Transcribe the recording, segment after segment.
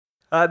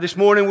This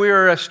morning we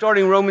are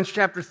starting Romans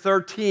chapter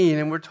 13,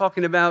 and we're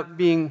talking about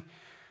being,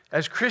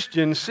 as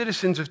Christians,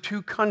 citizens of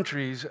two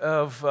countries,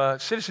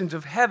 citizens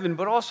of heaven,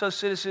 but also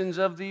citizens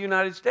of the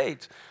United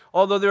States.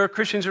 Although there are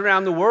Christians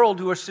around the world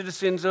who are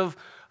citizens of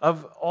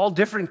all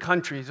different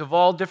countries, of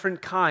all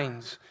different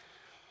kinds.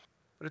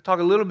 But to talk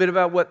a little bit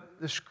about what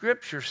the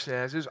Scripture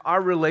says is our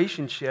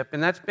relationship,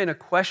 and that's been a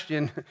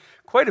question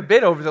quite a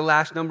bit over the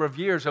last number of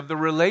years, of the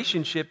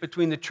relationship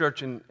between the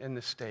church and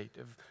the state,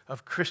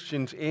 of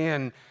Christians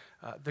and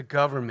the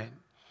government.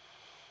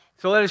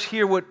 So let us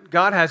hear what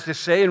God has to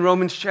say in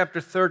Romans chapter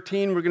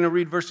 13. We're going to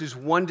read verses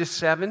 1 to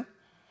 7.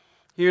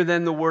 Hear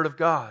then the word of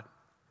God,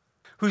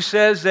 who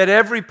says that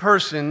every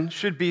person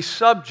should be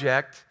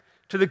subject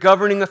to the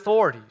governing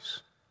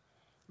authorities,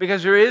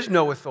 because there is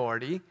no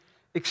authority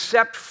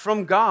except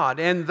from God,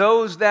 and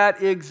those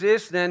that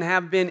exist then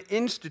have been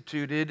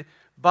instituted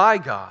by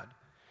God.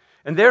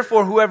 And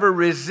therefore, whoever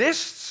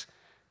resists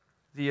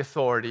the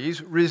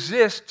authorities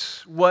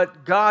resists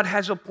what God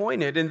has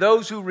appointed, and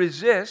those who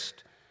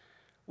resist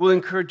will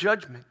incur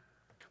judgment.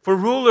 For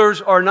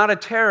rulers are not a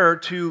terror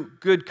to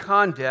good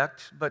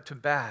conduct, but to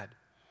bad.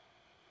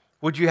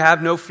 Would you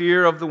have no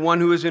fear of the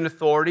one who is in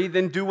authority?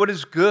 Then do what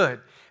is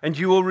good, and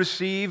you will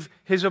receive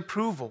his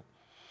approval.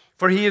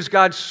 For he is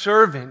God's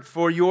servant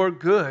for your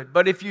good.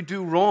 But if you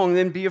do wrong,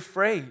 then be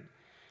afraid.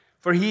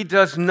 For he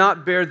does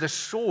not bear the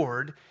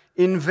sword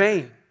in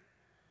vain.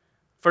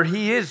 For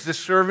he is the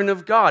servant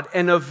of God,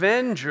 an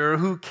avenger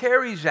who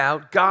carries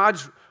out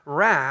God's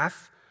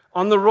wrath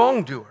on the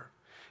wrongdoer.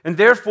 And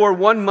therefore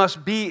one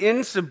must be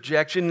in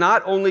subjection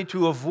not only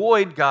to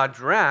avoid God's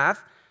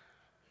wrath,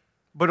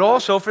 but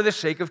also for the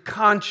sake of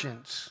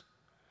conscience.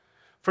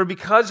 For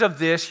because of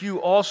this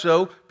you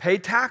also pay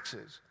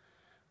taxes.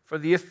 For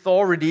the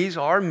authorities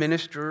are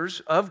ministers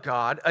of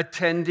God,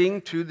 attending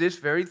to this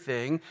very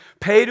thing.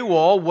 Pay to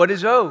all what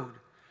is owed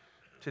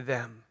to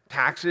them.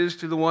 Taxes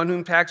to the one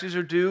whom taxes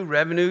are due,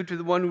 revenue to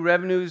the one who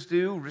revenue is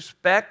due,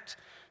 respect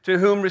to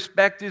whom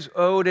respect is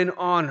owed, and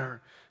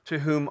honor to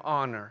whom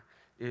honor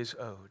is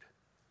owed.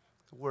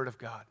 The word of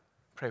God.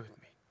 Pray with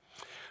me.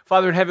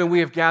 Father in heaven,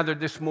 we have gathered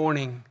this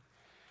morning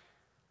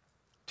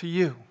to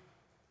you,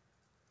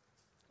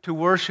 to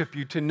worship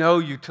you, to know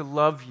you, to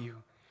love you.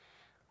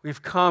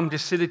 We've come to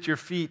sit at your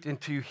feet and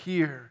to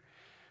hear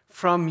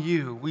from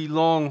you. We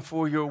long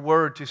for your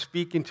word to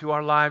speak into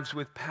our lives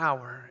with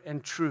power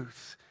and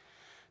truth,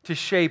 to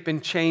shape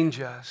and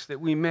change us, that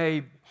we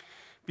may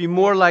be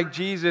more like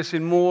Jesus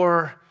and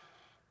more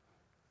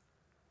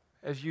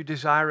as you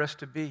desire us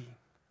to be.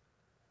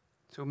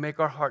 So make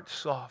our hearts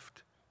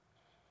soft,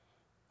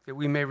 that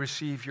we may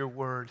receive your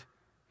word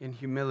in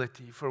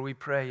humility. For we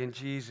pray in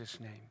Jesus'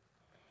 name.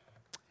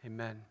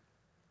 Amen.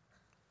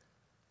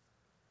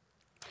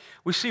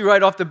 We see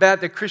right off the bat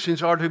that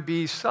Christians are to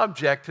be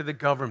subject to the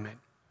government.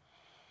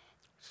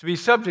 To be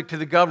subject to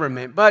the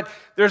government. But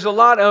there's a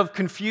lot of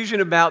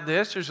confusion about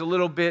this. There's a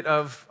little bit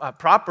of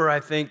proper, I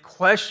think,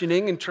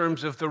 questioning in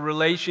terms of the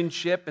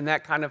relationship and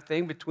that kind of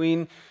thing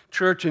between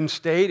church and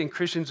state and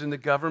Christians and the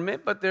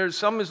government. But there's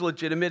some is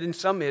legitimate and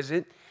some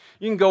isn't.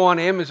 You can go on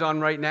Amazon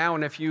right now,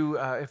 and if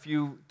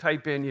you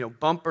type in,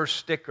 bumper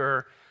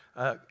sticker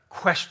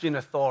question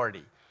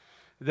authority,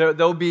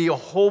 there'll be a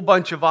whole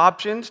bunch of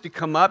options to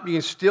come up. You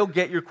can still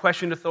get your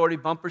Question Authority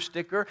bumper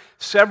sticker.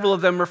 Several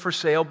of them are for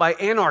sale by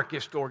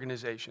anarchist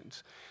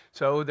organizations.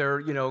 So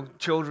they're,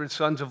 Children,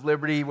 Sons of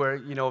Liberty,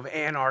 where, of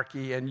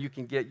anarchy, and you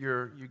can get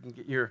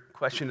your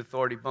Question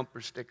Authority bumper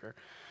sticker.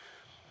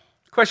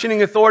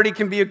 Questioning authority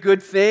can be a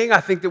good thing. I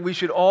think that we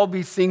should all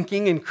be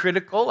thinking and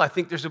critical. I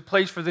think there's a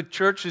place for the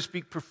church to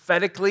speak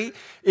prophetically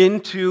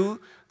into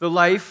the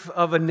life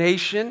of a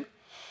nation.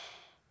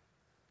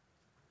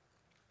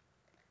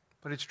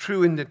 But it's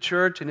true in the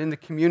church and in the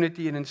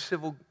community and in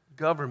civil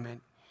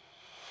government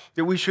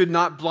that we should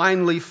not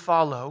blindly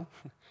follow,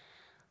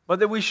 but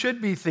that we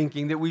should be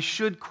thinking, that we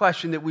should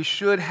question, that we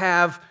should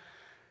have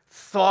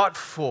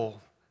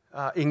thoughtful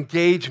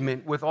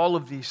engagement with all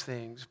of these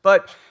things.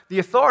 But the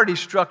authority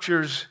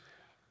structures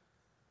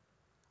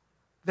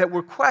that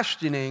we're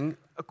questioning,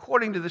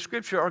 according to the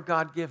Scripture, are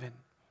God-given.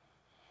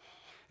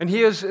 And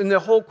he is in the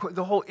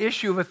whole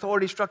issue of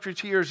authority structures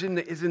here is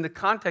in the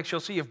context,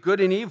 you'll see, of good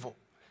and evil.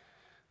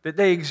 That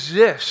they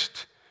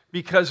exist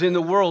because in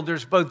the world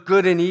there's both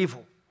good and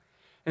evil.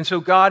 And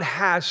so God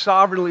has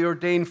sovereignly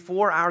ordained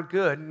for our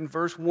good. In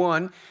verse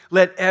 1,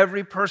 let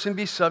every person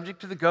be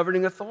subject to the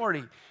governing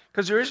authority.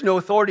 Because there is no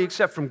authority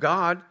except from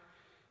God.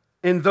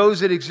 And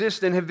those that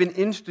exist then have been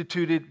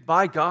instituted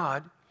by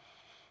God.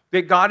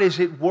 That God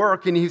is at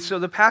work. And so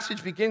the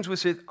passage begins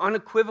with this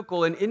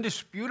unequivocal and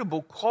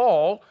indisputable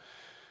call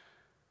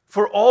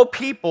for all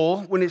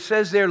people. When it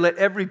says there, let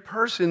every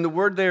person, the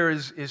word there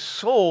is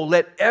soul,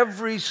 let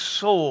every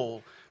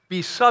soul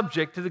be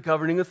subject to the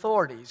governing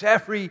authorities.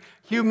 Every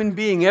human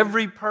being,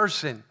 every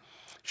person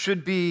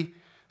should be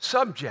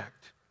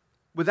subject,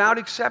 without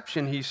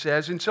exception, he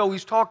says. And so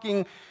he's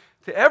talking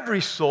to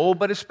every soul,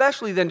 but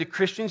especially then to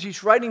Christians.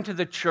 He's writing to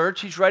the church,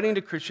 he's writing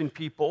to Christian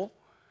people.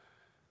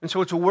 And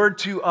so it's a word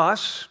to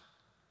us.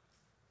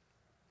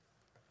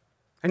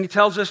 And he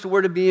tells us that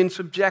we're to be in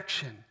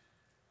subjection.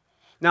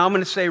 Now, I'm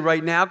going to say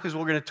right now, because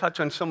we're going to touch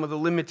on some of the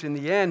limits in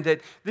the end,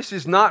 that this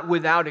is not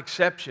without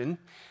exception.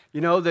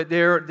 That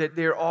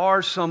there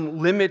are some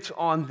limits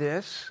on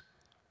this.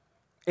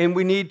 And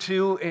we need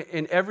to,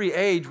 in every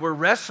age, we're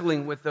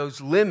wrestling with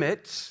those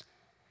limits.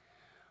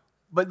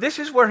 But this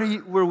is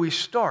where we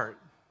start.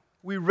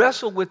 We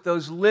wrestle with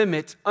those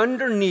limits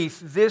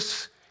underneath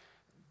this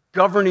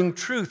governing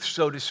truth,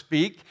 so to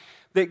speak,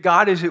 that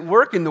God is at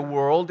work in the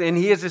world and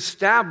he has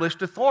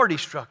established authority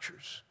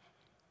structures.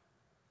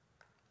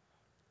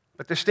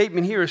 But the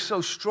statement here is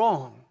so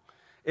strong,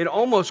 it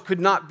almost could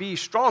not be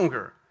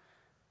stronger.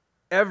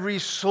 Every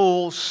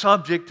soul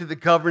subject to the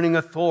governing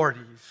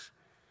authorities,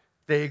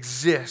 they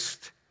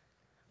exist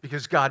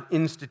because God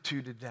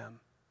instituted them.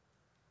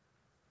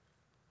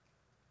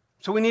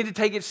 So we need to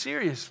take it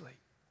seriously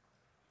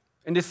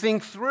and to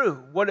think through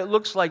what it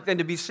looks like then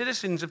to be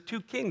citizens of two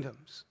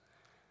kingdoms,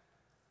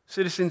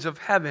 citizens of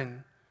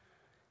heaven,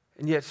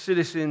 and yet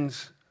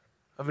citizens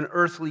of an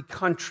earthly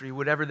country,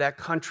 whatever that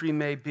country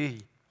may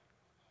be.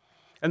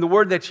 And the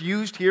word that's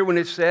used here when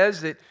it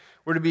says that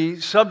we're to be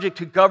subject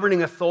to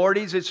governing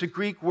authorities, it's a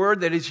Greek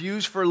word that is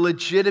used for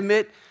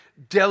legitimate,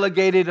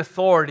 delegated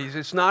authorities.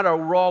 It's not a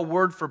raw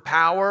word for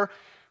power.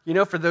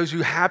 For those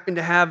who happen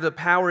to have the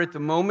power at the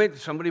moment,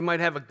 somebody might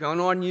have a gun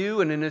on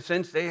you, and in a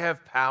sense, they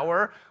have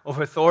power of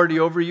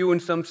authority over you in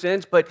some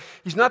sense. But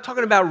he's not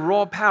talking about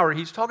raw power.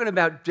 He's talking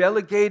about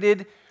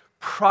delegated,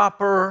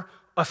 proper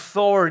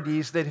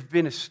authorities that have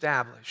been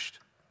established.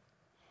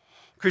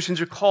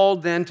 Christians are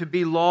called then to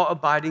be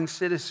law-abiding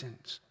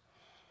citizens.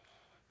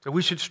 So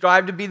we should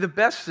strive to be the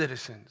best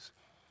citizens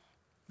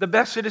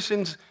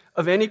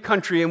of any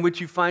country in which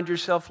you find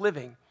yourself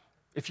living.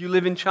 If you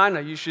live in China,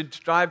 you should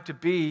strive to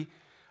be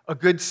a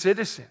good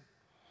citizen.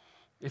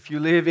 If you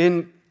live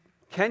in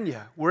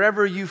Kenya,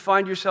 wherever you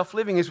find yourself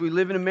living, as we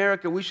live in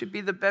America, we should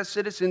be the best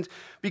citizens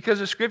because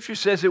the Scripture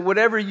says that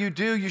whatever you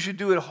do, you should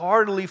do it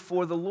heartily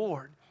for the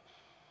Lord.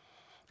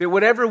 That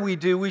whatever we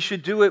do, we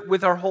should do it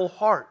with our whole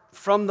heart,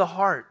 from the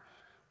heart.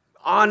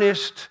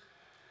 Honest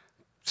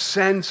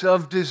sense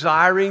of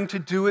desiring to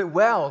do it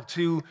well,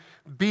 to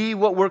be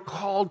what we're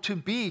called to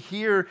be.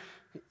 Here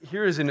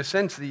is, in a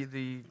sense,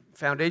 the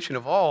foundation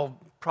of all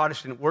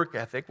Protestant work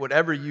ethic.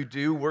 Whatever you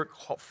do, work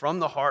from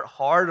the heart,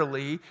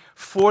 heartily,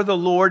 for the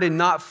Lord and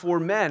not for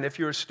men. If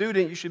you're a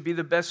student, you should be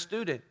the best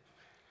student.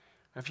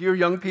 If you're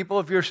young people,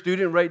 if you're a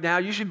student right now,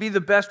 you should be the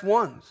best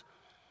ones.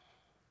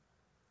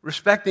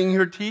 Respecting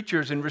your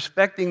teachers and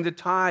respecting the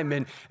time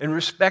and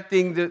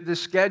respecting the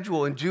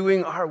schedule and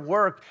doing our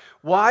work.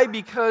 Why?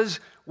 Because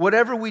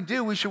whatever we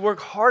do, we should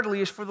work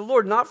heartily as for the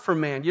Lord, not for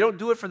man. You don't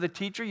do it for the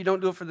teacher. You don't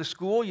do it for the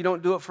school. You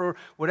don't do it for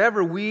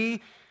whatever.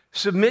 We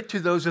submit to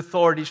those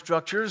authority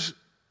structures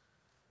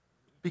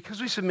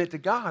because we submit to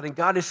God, and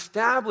God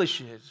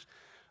establishes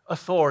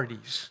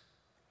authorities.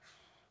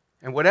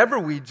 And whatever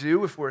we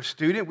do, if we're a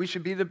student, we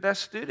should be the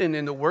best student.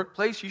 In the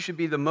workplace, you should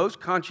be the most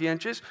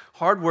conscientious,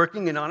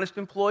 hardworking, and honest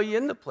employee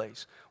in the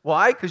place.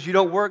 Why? Because you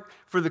don't work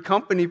for the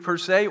company per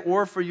se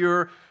or for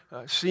your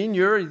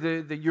senior,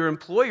 your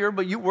employer,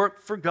 but you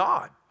work for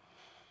God.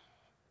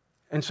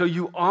 And so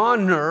you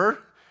honor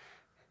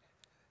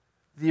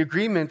the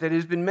agreement that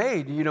has been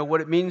made. You know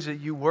what it means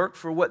that you work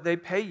for what they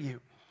pay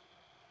you.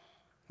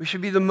 We should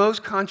be the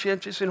most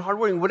conscientious and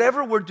hardworking.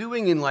 Whatever we're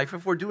doing in life,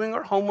 if we're doing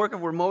our homework, if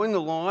we're mowing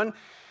the lawn,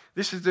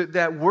 this is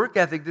that work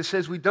ethic that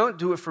says we don't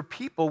do it for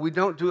people, we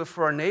don't do it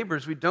for our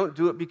neighbors, we don't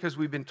do it because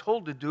we've been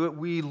told to do it.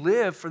 We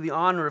live for the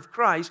honor of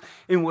Christ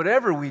in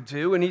whatever we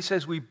do, and he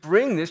says we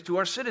bring this to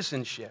our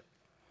citizenship.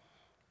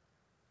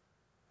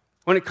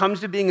 When it comes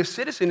to being a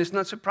citizen, it's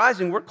not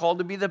surprising we're called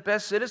to be the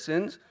best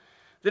citizens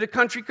that a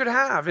country could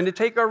have and to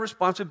take our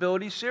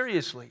responsibilities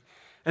seriously,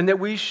 and that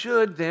we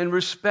should then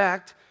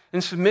respect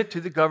and submit to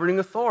the governing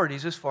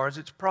authorities as far as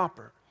it's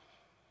proper.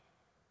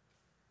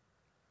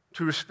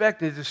 To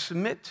respect and to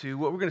submit to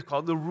what we're going to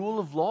call the rule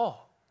of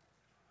law.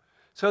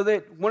 So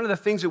that one of the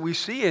things that we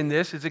see in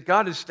this is that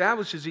God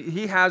establishes,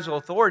 he has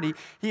authority,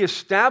 he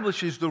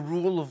establishes the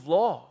rule of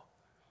law.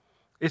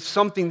 It's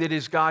something that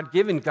is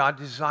God-given,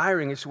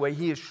 God-desiring. It's the way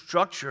he has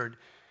structured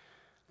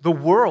the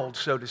world,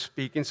 so to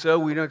speak. And so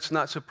we know it's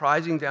not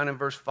surprising down in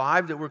verse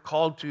 5 that we're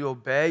called to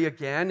obey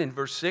again. In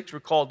verse 6, we're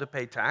called to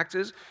pay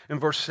taxes. In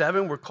verse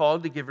 7, we're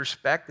called to give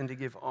respect and to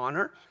give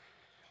honor.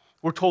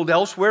 We're told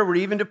elsewhere we're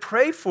even to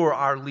pray for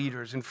our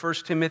leaders in 1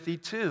 Timothy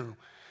 2.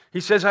 He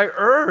says, I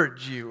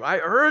urge you,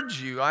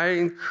 I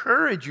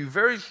encourage you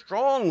very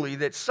strongly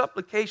that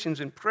supplications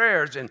and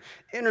prayers and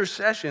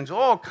intercessions,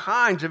 all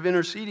kinds of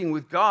interceding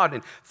with God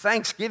and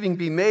thanksgiving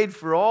be made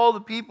for all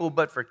the people,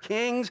 but for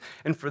kings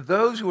and for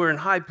those who are in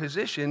high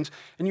positions.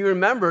 And you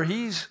remember,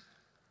 he's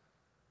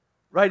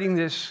writing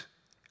this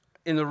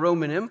in the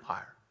Roman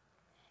Empire,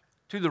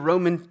 to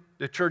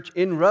the church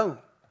in Rome,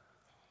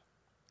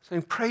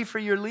 saying, pray for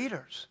your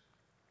leaders.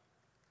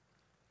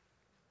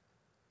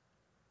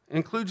 It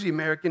includes the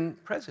American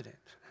president.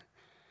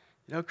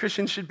 You know,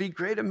 Christians should be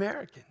great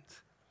Americans.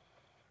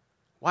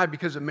 Why?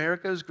 Because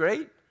America is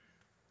great?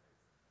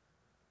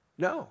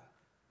 No.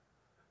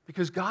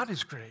 Because God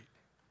is great.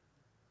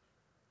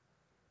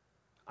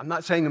 I'm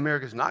not saying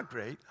America's not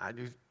great. I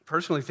do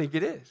personally think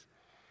it is.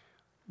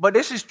 But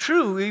this is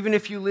true even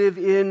if you live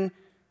in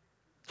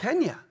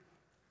Kenya,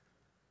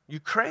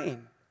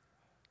 Ukraine,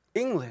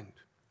 England,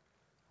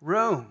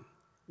 Rome,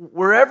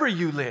 wherever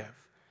you live.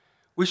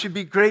 We should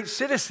be great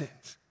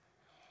citizens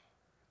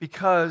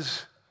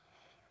because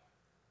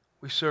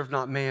we serve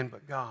not man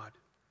but God.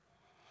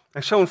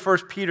 And so in 1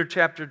 Peter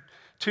chapter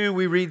 2,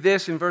 we read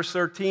this in verse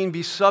 13,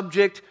 be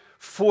subject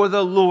for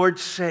the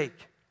Lord's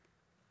sake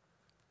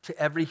to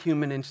every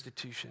human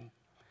institution,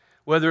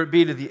 whether it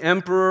be to the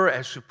emperor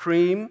as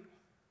supreme.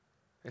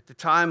 At the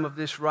time of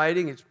this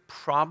writing, it's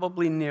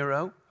probably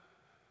Nero,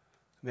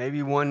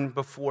 maybe one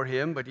before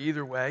him, but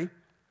either way,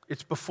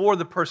 it's before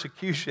the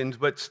persecutions,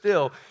 but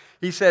still,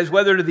 he says,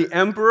 whether to the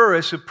emperor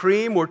as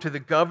supreme or to the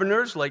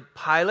governors like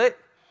Pilate,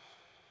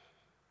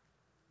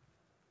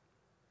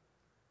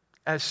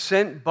 as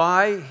sent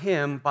by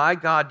him, by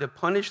God, to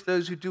punish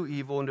those who do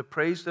evil and to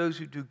praise those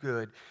who do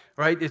good,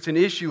 right? It's an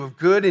issue of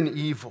good and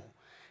evil.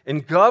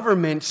 And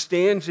government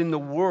stands in the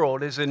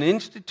world as an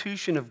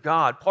institution of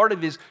God, part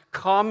of his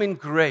common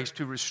grace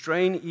to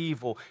restrain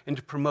evil and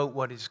to promote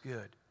what is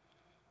good.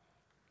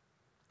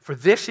 For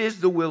this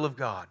is the will of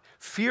God.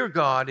 Fear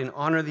God and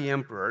honor the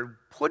emperor. It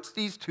puts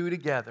these two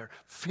together.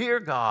 Fear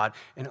God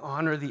and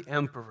honor the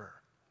emperor.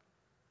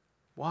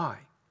 Why?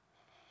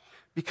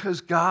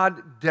 Because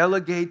God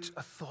delegates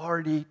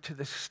authority to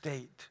the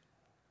state.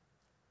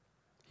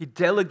 He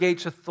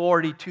delegates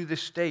authority to the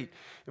state.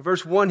 In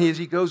verse 1,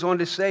 he goes on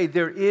to say,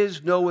 there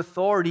is no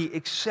authority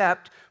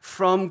except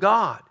from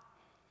God.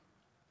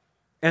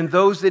 And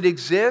those that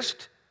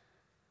exist,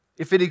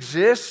 if it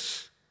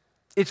exists,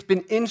 it's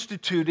been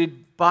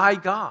instituted by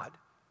God.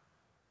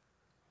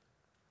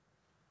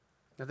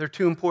 Now, there are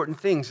two important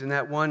things in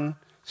that one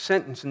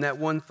sentence, in that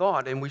one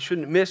thought, and we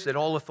shouldn't miss that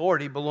all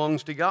authority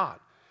belongs to God.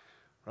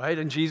 Right?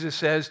 And Jesus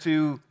says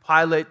to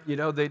Pilate,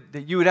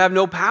 that you would have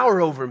no power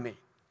over me,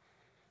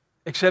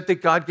 except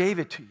that God gave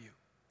it to you.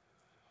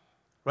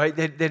 Right?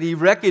 That he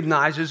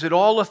recognizes that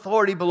all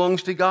authority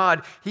belongs to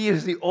God. He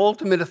is the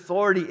ultimate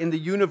authority in the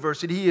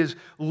universe, that he is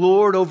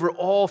Lord over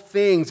all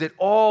things, that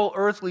all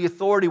earthly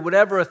authority,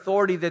 whatever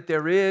authority that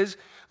there is,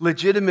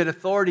 legitimate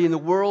authority in the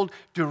world,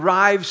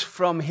 derives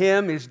from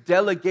him, is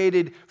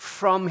delegated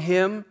from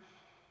him.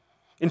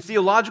 In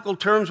theological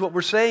terms, what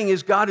we're saying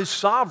is God is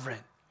sovereign.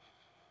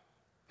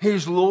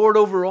 He's Lord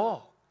over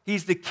all.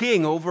 He's the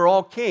king over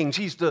all kings.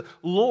 He's the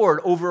Lord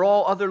over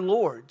all other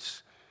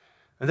lords.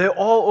 And they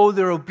all owe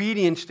their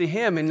obedience to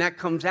him, and that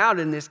comes out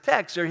in this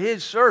text. They're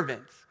his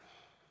servants.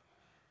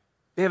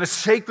 They have a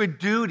sacred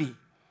duty,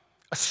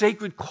 a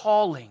sacred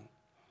calling.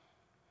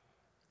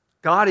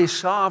 God is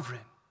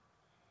sovereign.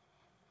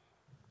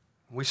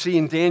 We see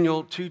in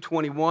Daniel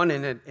 2:21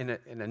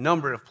 in a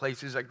number of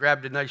places. I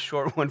grabbed a nice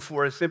short one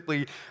for us,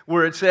 simply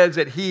where it says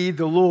that he,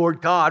 the Lord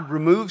God,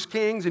 removes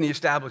kings and he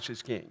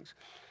establishes kings.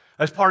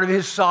 That's part of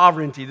his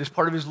sovereignty. That's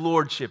part of his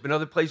lordship. In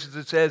other places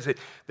it says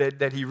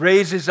that he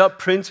raises up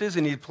princes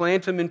and he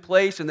plants them in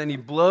place and then he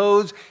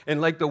blows,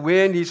 and like the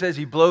wind, he says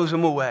he blows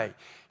them away.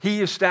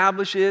 He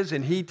establishes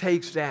and he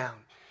takes down.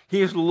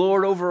 He is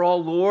Lord over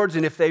all lords,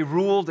 and if they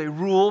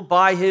rule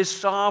by his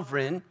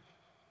sovereign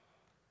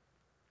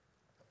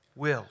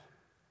will.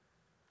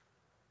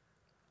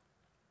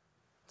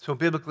 So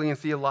biblically and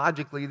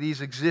theologically, these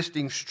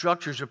existing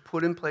structures are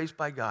put in place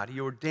by God. He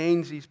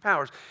ordains these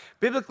powers.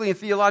 Biblically and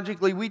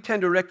theologically, we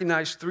tend to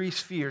recognize three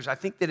spheres. I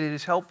think that it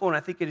is helpful, and I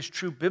think it is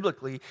true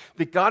biblically,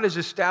 that God has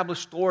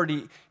established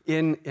authority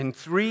in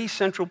three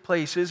central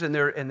places, and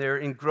they're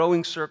in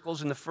growing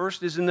circles. And the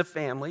first is in the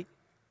family,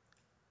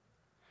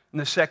 and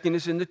the second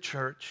is in the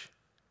church,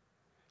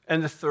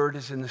 and the third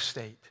is in the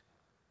state.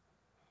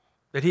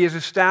 That he has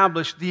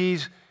established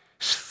these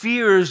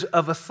spheres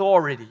of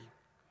authority.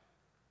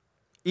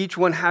 Each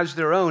one has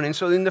their own. And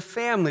so in the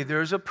family,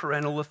 there's a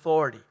parental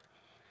authority.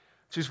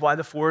 This is why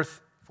the fourth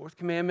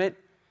commandment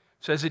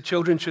says that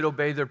children should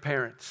obey their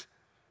parents.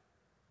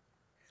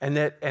 And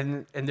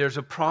there's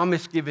a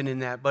promise given in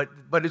that.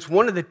 But it's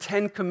one of the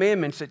 10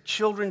 commandments that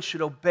children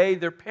should obey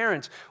their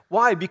parents.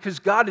 Why? Because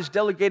God has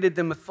delegated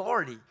them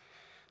authority.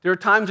 There are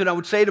times that I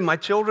would say to my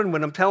children,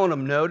 when I'm telling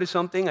them no to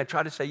something, I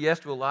try to say yes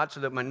to a lot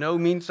so that my no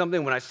means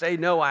something. When I say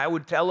no, I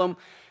would tell them,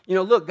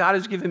 look, God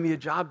has given me a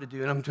job to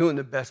do, and I'm doing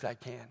the best I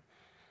can.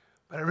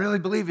 But I really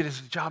believe it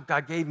is the job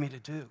God gave me to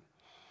do,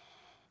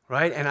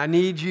 right? And I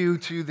need you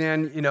to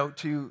then,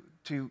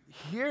 to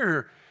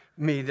hear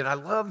me that I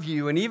love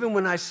you, and even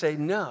when I say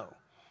no,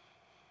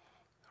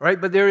 right?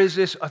 But there is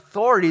this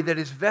authority that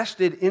is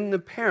vested in the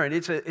parent.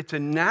 It's a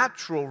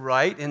natural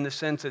right in the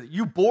sense that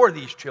you bore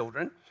these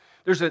children.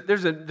 There's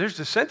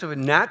a sense of a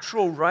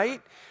natural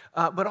right,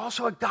 but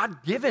also a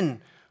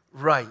God-given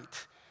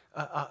right.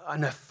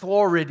 An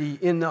authority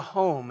in the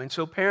home. And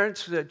so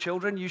parents,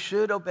 children, you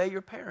should obey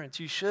your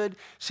parents. You should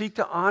seek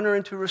to honor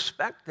and to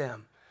respect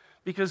them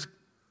because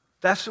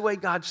that's the way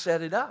God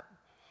set it up.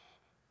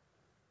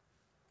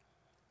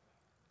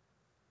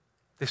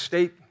 The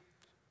state,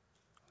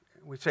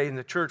 we say in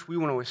the church, we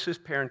want to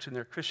assist parents in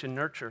their Christian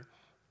nurture.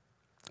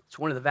 It's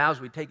one of the vows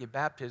we take at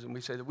baptism.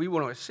 We say that we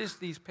want to assist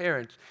these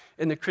parents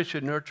in the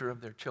Christian nurture of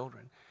their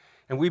children.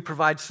 And we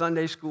provide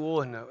Sunday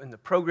school and the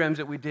programs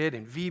that we did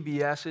and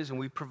VBSs, and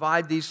we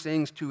provide these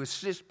things to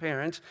assist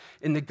parents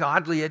in the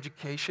godly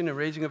education and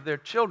raising of their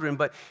children.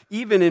 But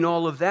even in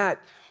all of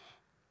that,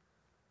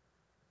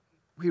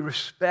 we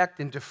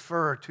respect and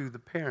defer to the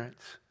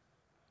parents.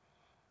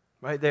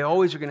 Right? They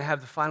always are going to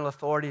have the final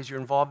authority as you're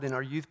involved in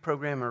our youth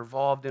program or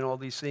involved in all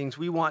these things.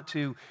 We want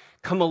to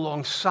come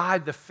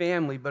alongside the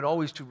family, but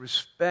always to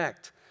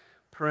respect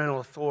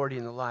parental authority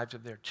in the lives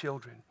of their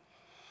children.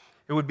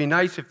 It would be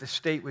nice if the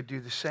state would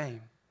do the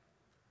same.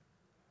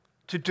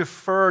 To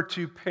defer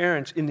to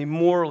parents in the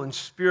moral and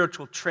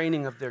spiritual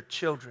training of their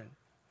children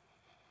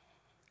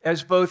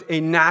as both a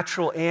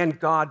natural and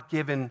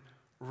God-given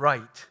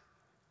right.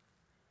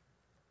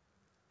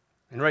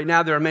 And right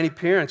now, there are many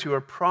parents who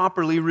are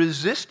properly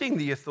resisting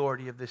the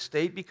authority of the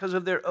state because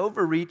of their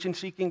overreach in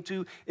seeking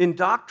to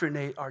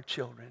indoctrinate our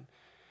children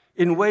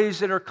in ways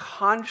that are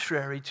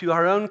contrary to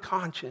our own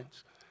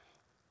conscience.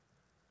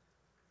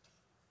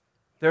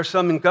 There are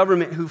some in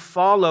government who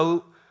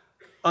follow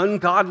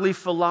ungodly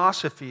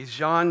philosophies.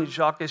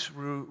 Jean-Jacques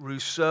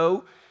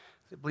Rousseau,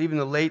 I believe in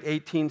the late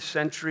 18th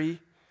century,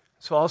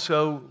 this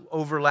also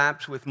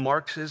overlaps with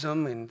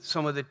Marxism and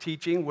some of the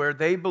teaching where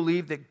they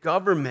believe that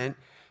government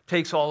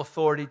takes all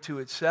authority to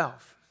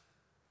itself,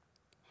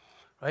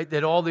 right?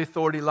 That all the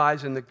authority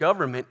lies in the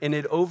government, and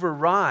it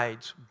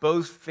overrides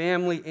both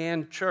family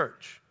and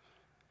church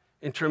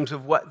in terms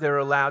of what they're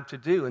allowed to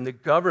do. And the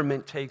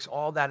government takes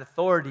all that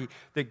authority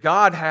that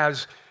God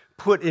has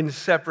put in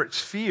separate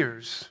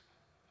spheres.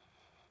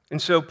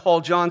 And so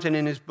Paul Johnson,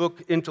 in his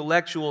book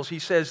Intellectuals, he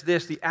says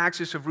this: the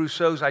axis of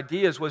Rousseau's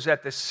ideas was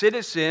that the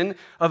citizen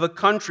of a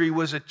country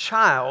was a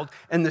child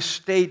and the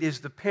state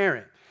is the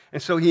parent.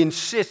 And so he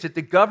insists that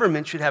the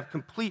government should have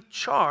complete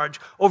charge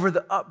over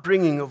the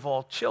upbringing of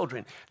all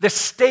children. The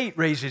state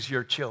raises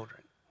your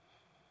children.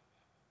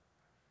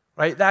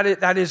 Right?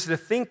 That is the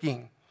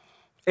thinking.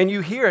 And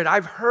you hear it.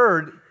 I've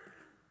heard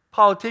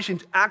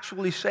politicians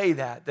actually say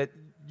that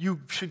you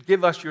should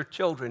give us your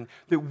children,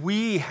 that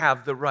we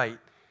have the right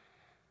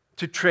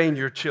to train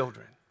your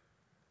children.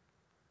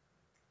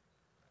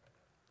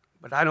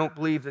 But I don't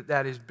believe that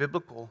that is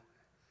biblical.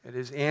 It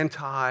is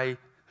anti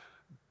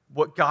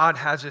what God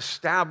has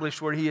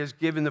established, where he has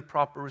given the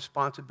proper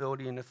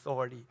responsibility and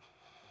authority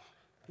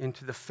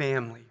into the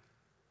family.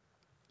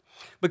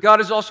 But God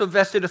has also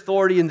vested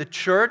authority in the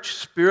church,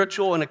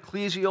 spiritual and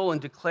ecclesial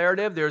and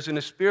declarative. There's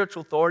a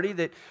spiritual authority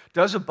that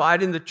does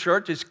abide in the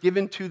church. It's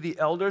given to the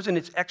elders, and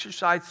it's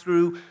exercised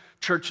through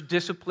church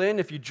discipline.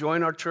 If you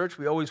join our church,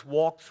 we always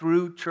walk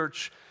through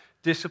church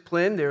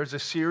discipline. There's a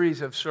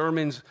series of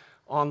sermons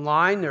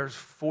online. There's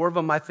 4 of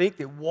them, I think,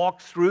 that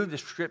walk through the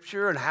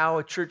scripture and how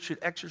a church should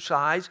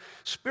exercise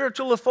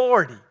spiritual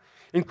authority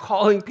in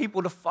calling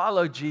people to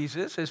follow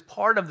Jesus as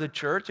part of the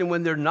church, and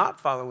when they're not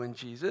following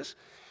Jesus,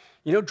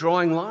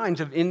 drawing lines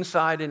of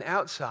inside and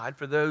outside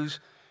for those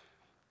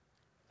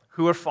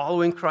who are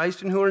following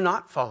Christ and who are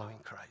not following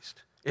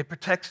Christ. It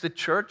protects the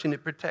church and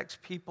it protects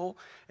people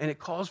and it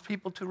calls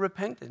people to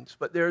repentance.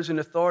 But there is an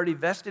authority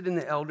vested in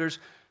the elders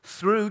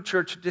through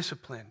church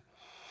discipline.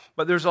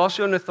 But there's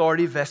also an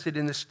authority vested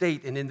in the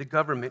state and in the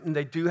government, and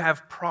they do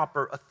have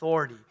proper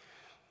authority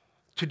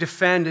to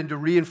defend and to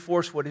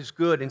reinforce what is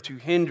good and to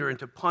hinder and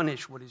to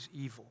punish what is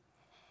evil.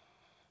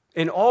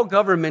 And all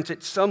governments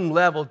at some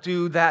level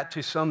do that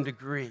to some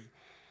degree,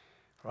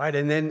 right?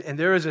 And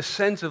there is a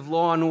sense of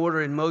law and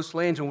order in most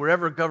lands, and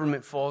wherever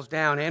government falls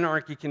down,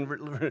 anarchy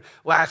can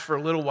last for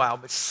a little while,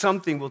 but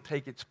something will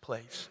take its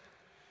place.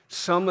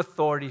 Some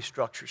authority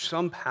structure,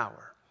 some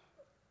power.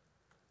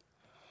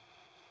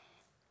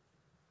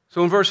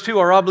 So in verse 2,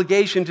 our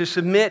obligation to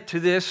submit to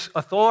this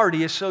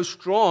authority is so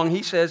strong,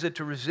 he says that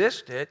to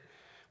resist it.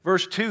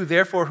 Verse 2,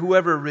 therefore,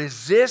 whoever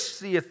resists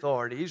the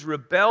authorities,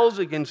 rebels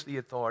against the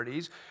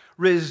authorities,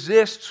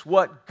 resists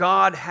what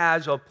God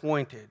has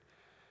appointed.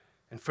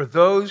 And for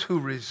those who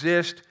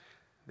resist,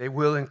 they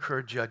will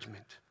incur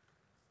judgment.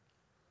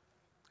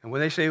 And when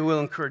they say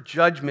will incur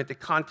judgment, the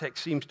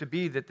context seems to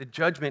be that the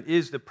judgment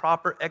is the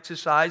proper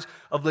exercise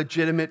of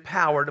legitimate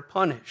power to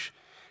punish.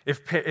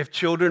 If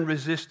children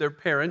resist their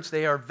parents,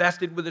 they are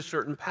vested with a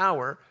certain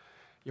power.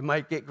 You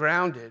might get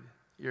grounded.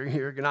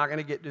 You're not going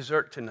to get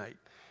dessert tonight,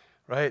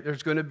 right?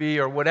 There's going to be,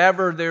 or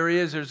whatever there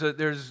is,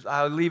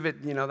 I'll leave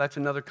it, that's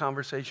another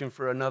conversation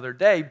for another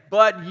day.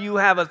 But you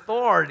have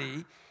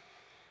authority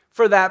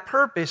for that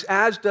purpose,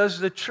 as does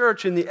the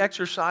church in the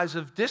exercise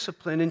of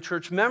discipline and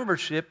church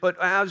membership,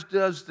 but as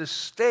does the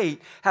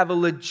state have a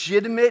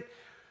legitimate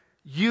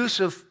use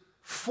of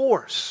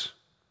force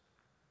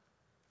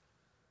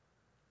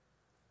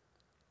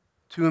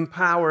to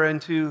empower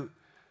and to,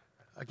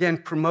 again,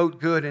 promote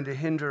good and to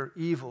hinder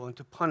evil and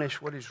to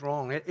punish what is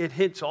wrong. It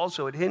hints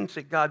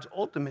at God's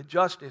ultimate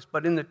justice,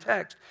 but in the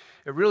text,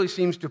 it really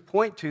seems to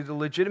point to the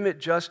legitimate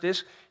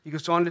justice. He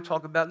goes on to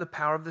talk about the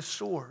power of the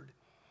sword.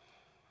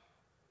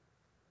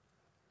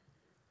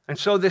 And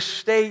so the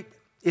state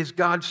is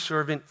God's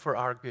servant for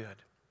our good.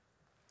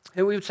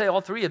 And we would say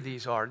all 3 of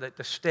these are, that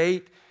the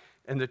state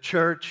and the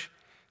church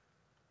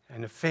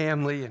and the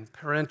family and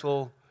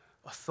parental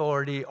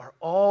authority are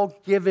all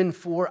given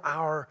for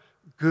our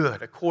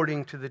good,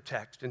 according to the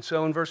text. And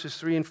so in verses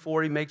 3 and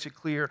 4, he makes it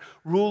clear,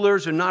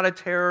 rulers are not a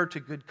terror to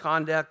good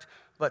conduct,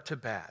 but to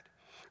bad.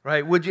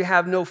 Right? Would you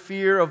have no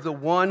fear of the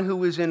one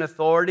who is in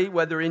authority,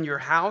 whether in your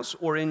house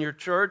or in your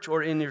church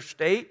or in your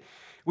state?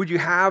 Would you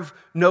have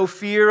no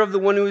fear of the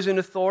one who is in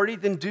authority?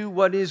 Then do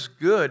what is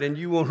good, and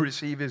you will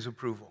receive his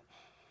approval.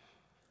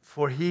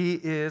 For he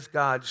is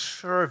God's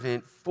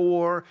servant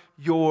for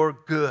your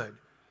good.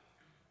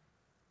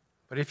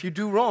 But if you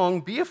do wrong,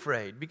 be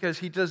afraid, because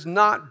he does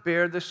not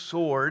bear the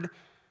sword,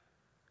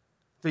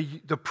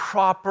 the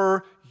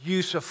proper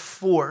use of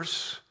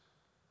force,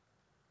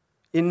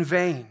 in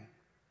vain.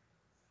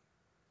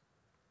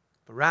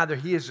 But rather,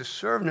 he is the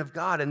servant of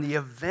God and the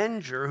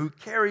avenger who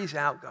carries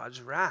out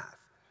God's wrath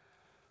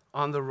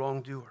on the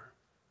wrongdoer.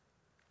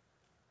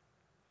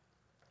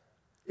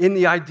 In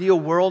the ideal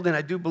world, and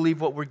I do believe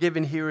what we're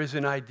given here is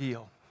an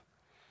ideal,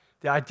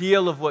 the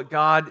ideal of what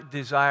God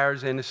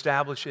desires and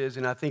establishes,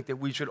 and I think that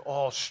we should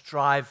all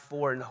strive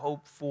for and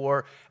hope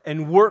for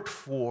and work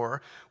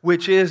for,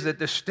 which is that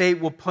the state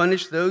will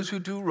punish those who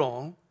do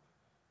wrong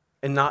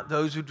and not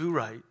those who do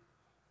right,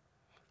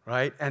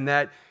 right? And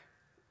that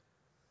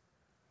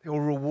it will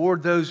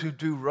reward those who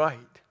do right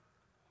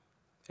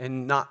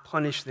and not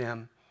punish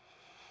them.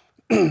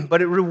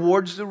 But it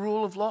rewards the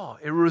rule of law.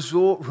 It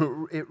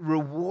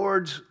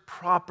rewards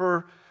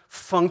proper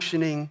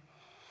functioning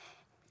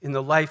in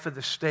the life of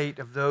the state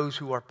of those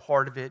who are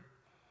part of it.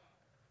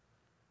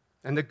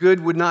 And the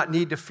good would not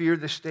need to fear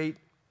the state,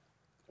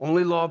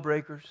 only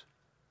lawbreakers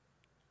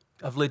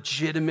of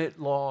legitimate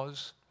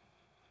laws.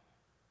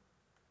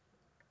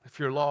 If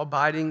you're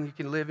law-abiding, you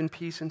can live in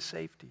peace and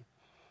safety.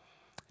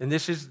 And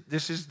this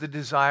is the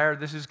desire,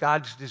 this is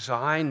God's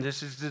design,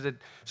 this is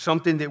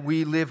something that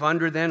we live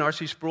under then.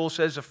 R.C. Sproul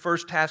says the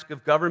first task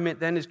of government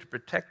then is to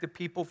protect the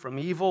people from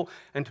evil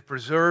and to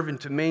preserve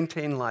and to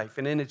maintain life.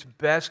 And in its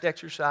best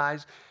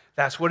exercise,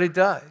 that's what it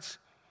does.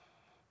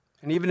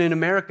 And even in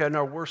America, in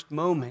our worst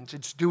moments,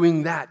 it's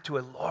doing that to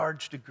a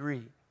large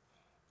degree.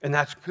 And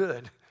that's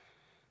good,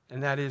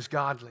 and that is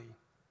godly.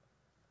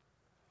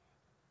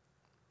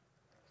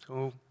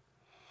 So,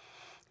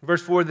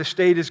 verse 4, the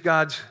state is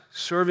God's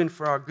servant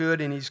for our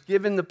good, and he's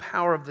given the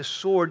power of the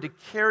sword to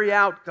carry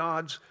out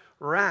God's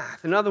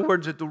wrath. In other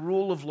words, that the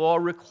rule of law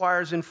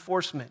requires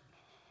enforcement.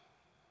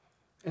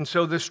 And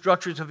so the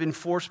structures of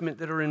enforcement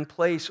that are in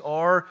place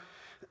are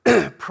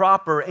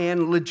proper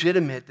and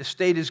legitimate. The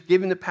state is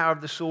given the power of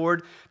the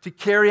sword to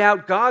carry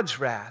out God's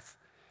wrath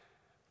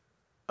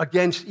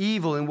against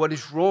evil and what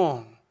is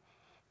wrong,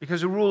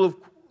 because the rule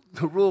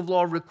of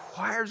law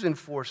requires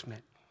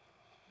enforcement.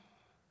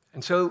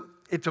 And so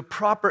it's a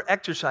proper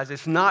exercise.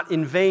 It's not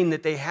in vain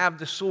that they have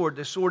the sword.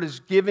 The sword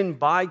is given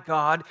by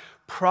God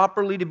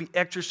properly to be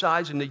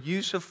exercised in the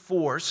use of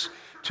force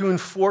to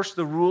enforce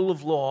the rule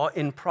of law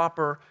in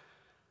proper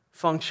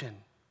function.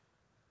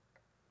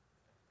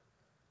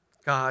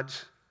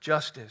 God's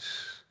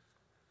justice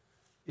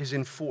is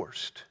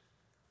enforced.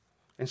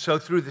 And so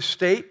through the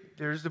state,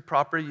 there's the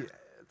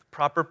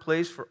proper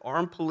place for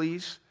armed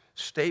police,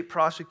 state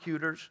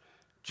prosecutors,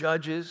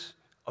 judges,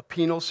 a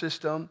penal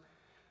system.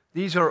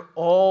 These are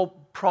all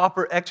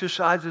proper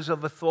exercises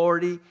of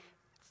authority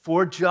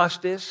for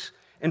justice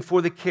and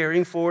for the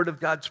carrying forward of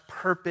God's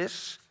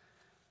purpose.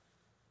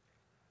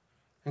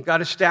 And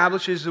God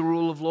establishes the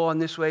rule of law in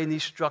this way, in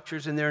these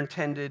structures, and they're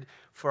intended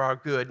for our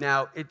good.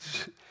 Now,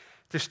 it's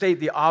to state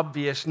the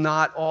obvious,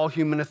 not all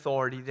human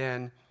authority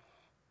then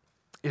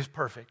is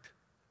perfect.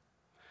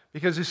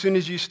 Because as soon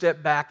as you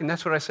step back, and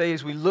that's what I say,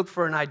 is we look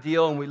for an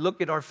ideal, and we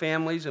look at our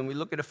families, and we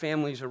look at the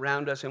families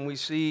around us, and we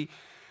see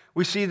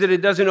that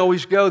it doesn't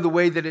always go the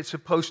way that it's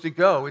supposed to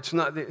go. It's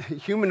not,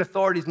 human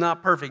authority is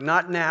not perfect,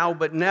 not now,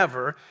 but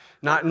never.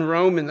 Not in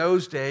Rome in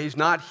those days,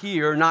 not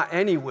here, not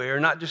anywhere,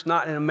 not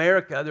in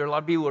America. There are a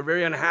lot of people who are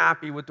very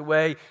unhappy with the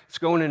way it's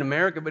going in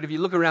America, but if you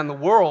look around the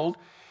world,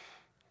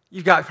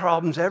 you've got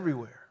problems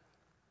everywhere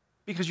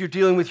because you're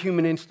dealing with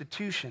human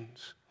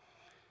institutions.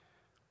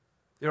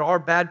 There are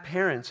bad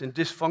parents and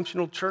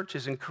dysfunctional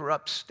churches and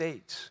corrupt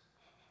states.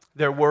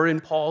 There were in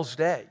Paul's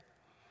day.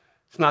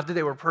 It's not that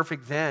they were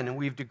perfect then and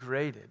we've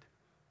degraded.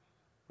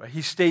 Right?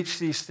 He states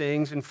these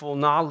things in full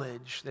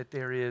knowledge that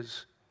there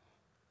is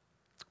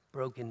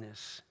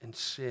brokenness and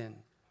sin.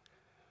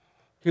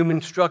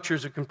 Human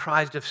structures are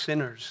comprised of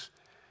sinners,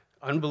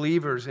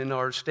 unbelievers in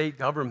our state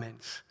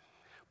governments.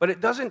 But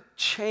it doesn't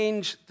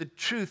change the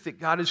truth that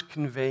God is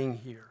conveying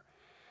here.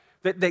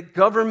 That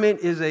government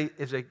is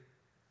a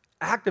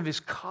act of his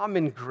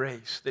common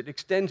grace that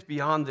extends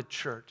beyond the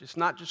church. It's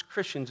not just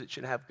Christians that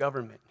should have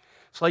government.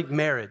 It's like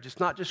marriage. It's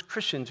not just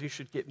Christians who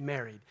should get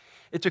married.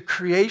 It's a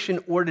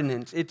creation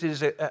ordinance. It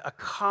is a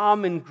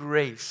common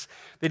grace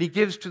that he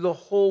gives to the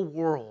whole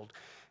world.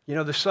 You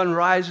know, the sun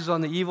rises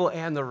on the evil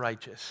and the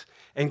righteous.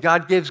 And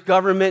God gives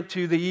government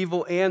to the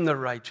evil and the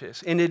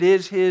righteous. And it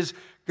is his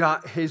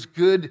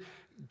good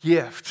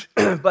gift.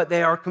 But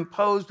they are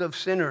composed of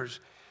sinners.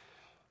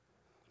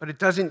 But it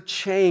doesn't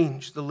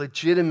change the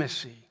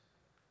legitimacy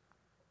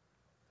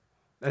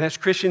And as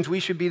Christians, we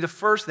should be the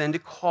first then to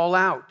call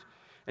out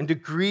and to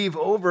grieve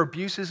over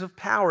abuses of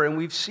power. And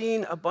we've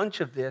seen a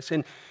bunch of this.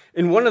 And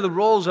one of the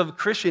roles of a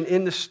Christian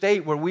in the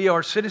state where we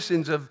are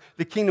citizens of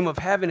the kingdom of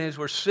heaven is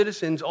we're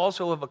citizens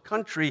also of a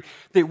country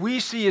that we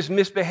see as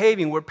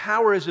misbehaving, where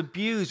power is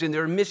abused and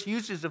there are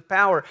misuses of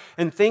power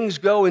and things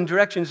go in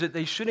directions that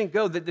they shouldn't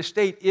go, that the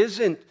state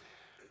isn't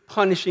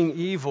punishing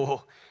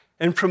evil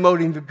and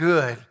promoting the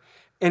good.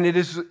 And it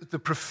is the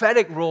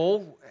prophetic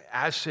role.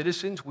 As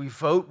citizens, we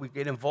vote, we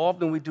get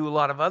involved, and we do a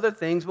lot of other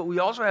things, but we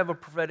also have a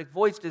prophetic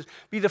voice to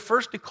be the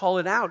first to call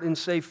it out and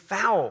say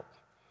foul,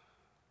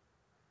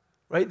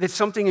 right? That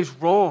something is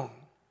wrong.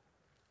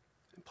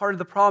 Part of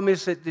the problem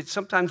is that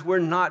sometimes we're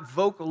not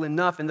vocal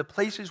enough in the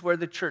places where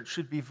the church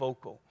should be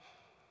vocal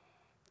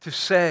to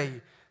say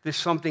that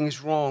something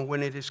is wrong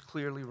when it is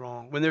clearly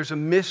wrong, when there's a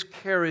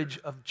miscarriage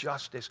of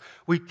justice.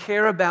 We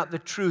care about the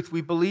truth.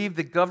 We believe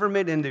that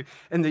government and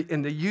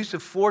the use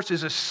of force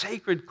is a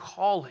sacred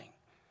calling.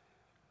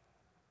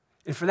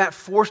 And for that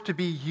force to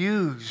be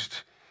used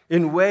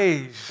in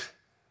ways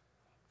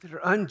that are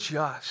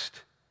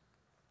unjust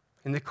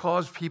and that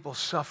cause people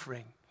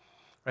suffering,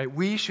 right?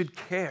 We should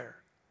care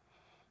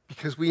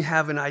because we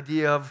have an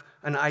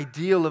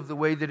ideal of the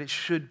way that it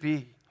should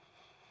be.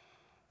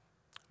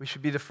 We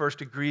should be the first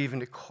to grieve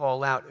and to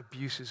call out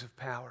abuses of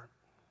power.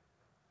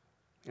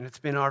 And it's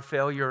been our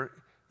failure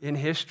in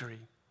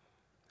history,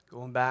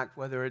 going back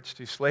whether it's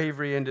to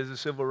slavery and to the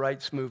civil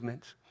rights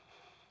movement,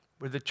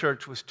 where the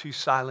church was too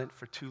silent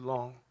for too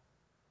long.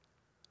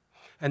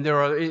 And there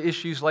are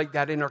issues like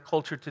that in our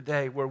culture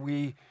today where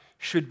we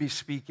should be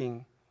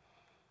speaking.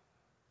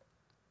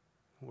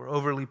 We're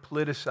overly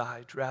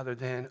politicized rather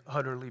than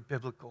utterly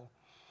biblical,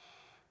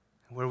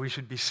 where we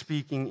should be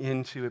speaking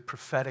into it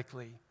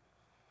prophetically.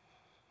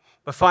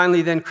 But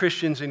finally, then,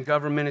 Christians in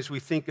government, as we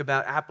think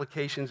about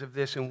applications of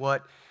this and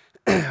what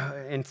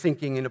and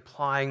thinking and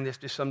applying this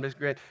to some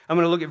degree. I'm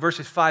going to look at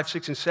verses 5,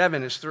 6, and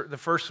 7 as the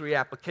first three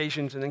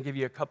applications and then give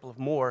you a couple of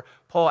more.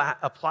 Paul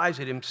applies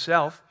it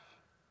himself.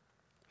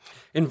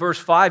 In verse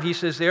 5, he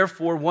says,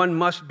 therefore, one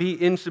must be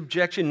in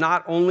subjection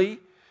not only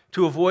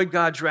to avoid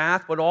God's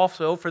wrath, but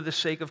also for the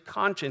sake of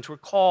conscience. We're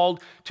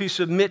called to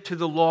submit to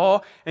the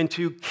law and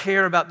to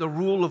care about the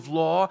rule of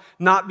law,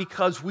 not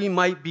because we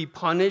might be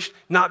punished,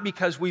 not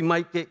because we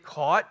might get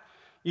caught.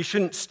 You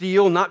shouldn't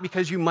steal, not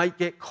because you might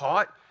get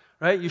caught.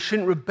 Right? You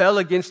shouldn't rebel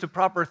against the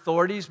proper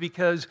authorities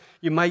because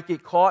you might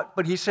get caught,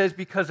 but he says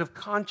because of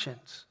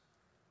conscience.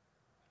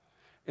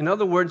 In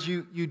other words,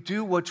 you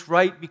do what's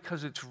right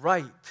because it's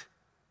right.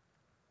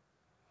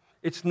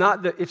 It's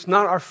not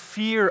our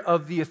fear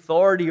of the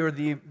authority or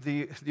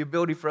the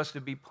ability for us to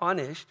be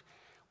punished,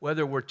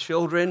 whether we're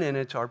children and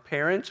it's our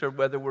parents, or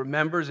whether we're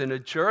members in a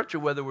church, or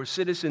whether we're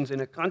citizens in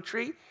a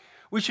country.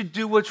 We should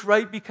do what's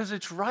right because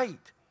it's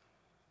right.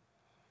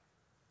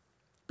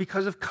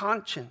 Because of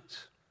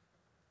conscience.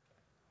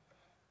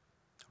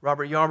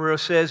 Robert Yarborough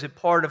says that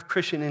part of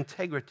Christian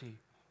integrity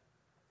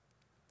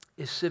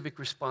is civic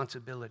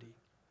responsibility.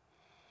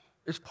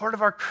 It's part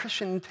of our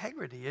Christian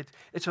integrity.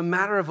 It's a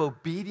matter of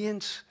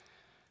obedience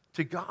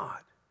to God,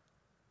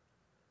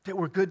 that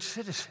we're good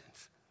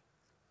citizens.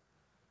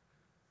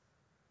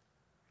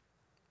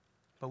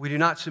 But we do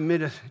not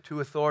submit to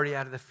authority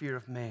out of the fear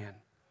of man,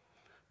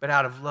 but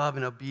out of love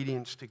and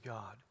obedience to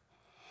God.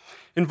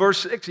 In verse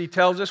 6, he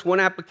tells us one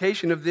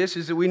application of this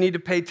is that we need to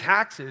pay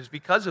taxes.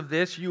 Because of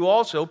this, you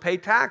also pay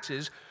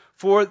taxes,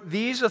 for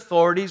these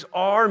authorities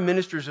are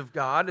ministers of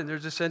God, and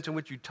there's a sense in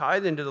which you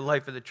tithe into the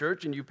life of the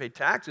church and you pay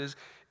taxes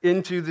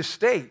into the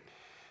state.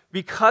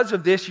 Because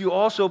of this, you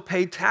also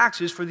pay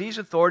taxes, for these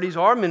authorities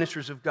are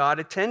ministers of God,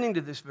 attending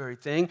to this very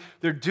thing.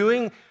 They're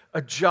doing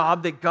a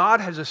job that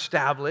God has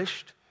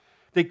established,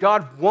 that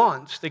God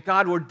wants, that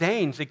God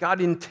ordains, that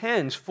God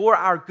intends for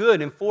our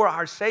good and for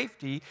our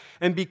safety.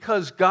 And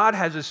because God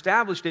has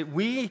established it,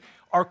 we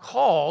are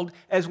called,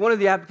 as one of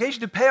the applications,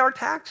 to pay our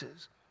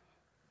taxes.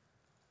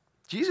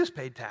 Jesus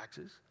paid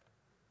taxes.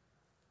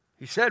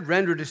 He said,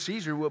 render to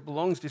Caesar what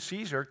belongs to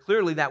Caesar.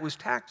 Clearly, that was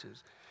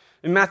taxes.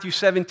 In Matthew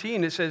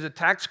 17, it says a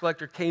tax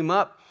collector came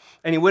up,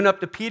 and he went up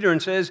to Peter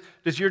and says,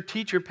 does your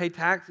teacher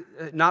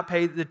not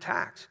pay the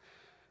tax?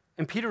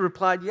 And Peter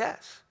replied,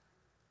 yes.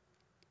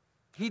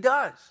 He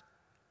does.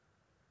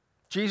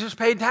 Jesus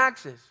paid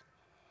taxes.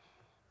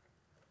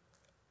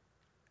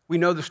 We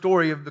know the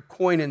story of the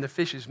coin in the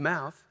fish's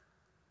mouth,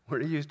 where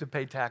he used to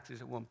pay taxes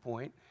at one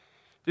point.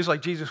 Just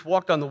like Jesus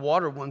walked on the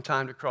water one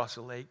time to cross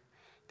the lake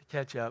to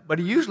catch up. But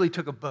he usually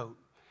took a boat.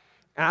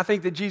 And I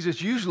think that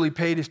Jesus usually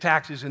paid his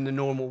taxes in the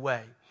normal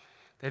way.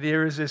 That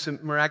here is this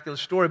miraculous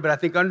story, but I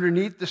think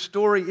underneath the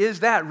story is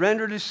that,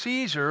 render to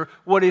Caesar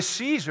what is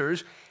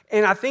Caesar's,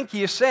 and I think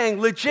he is saying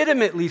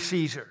legitimately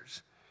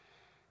Caesar's.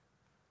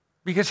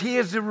 Because he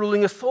is the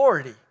ruling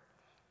authority.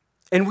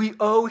 And we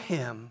owe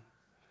him,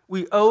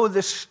 we owe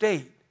the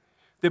state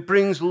that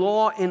brings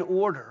law and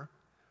order,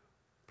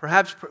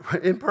 perhaps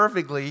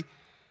imperfectly,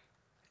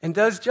 and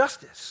does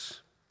justice.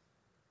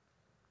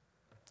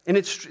 And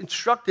it's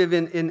instructive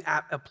in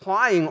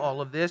applying all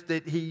of this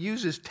that he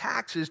uses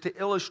taxes to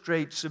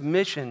illustrate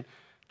submission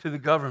to the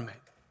government.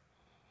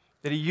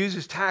 that he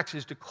uses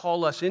taxes to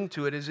call us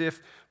into it as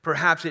if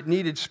perhaps it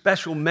needed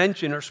special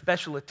mention or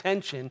special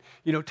attention.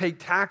 Take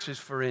taxes,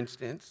 for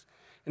instance.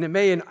 And it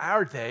may in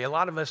our day, a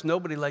lot of us,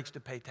 nobody likes to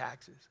pay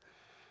taxes.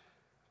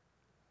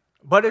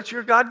 But it's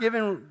your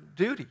God-given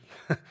duty,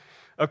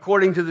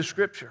 according to the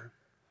Scripture.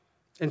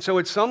 And so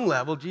at some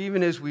level,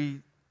 even as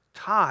we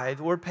tithe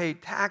or pay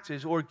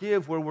taxes or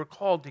give where we're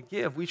called to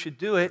give, we should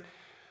do it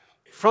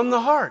from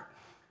the heart,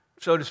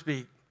 so to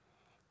speak.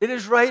 It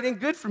is right and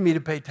good for me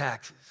to pay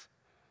taxes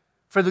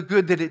for the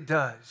good that it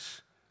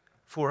does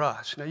for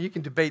us. Now, you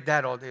can debate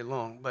that all day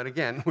long, but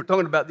again, we're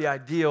talking about the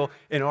ideal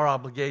and our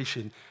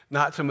obligation,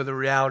 not some of the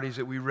realities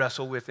that we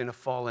wrestle with in a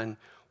fallen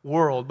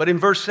world. But in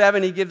verse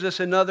 7, he gives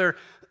us another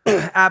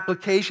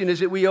application, is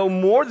that we owe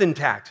more than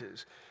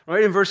taxes.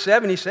 Right? In verse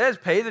 7, he says,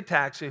 pay the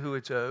tax to who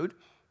it's owed.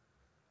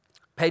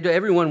 Pay to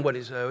everyone what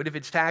is owed. If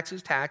it's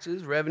taxes,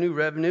 taxes, revenue,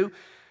 revenue.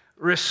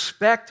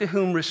 Respect to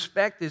whom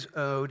respect is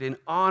owed, and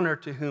honor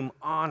to whom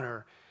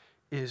honor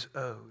is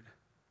owed.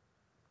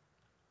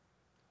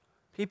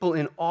 People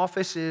in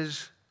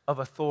offices of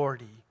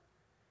authority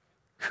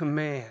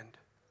command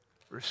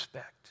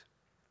respect.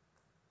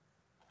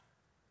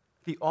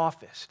 The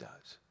office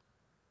does.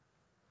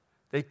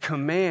 They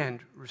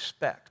command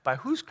respect. By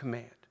whose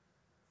command?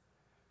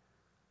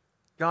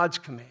 God's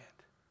command.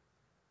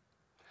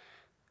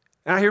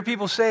 And I hear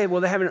people say,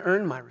 well, they haven't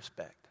earned my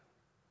respect.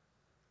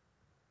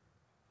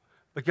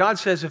 But God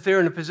says if they're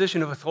in a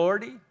position of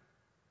authority,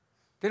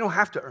 they don't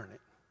have to earn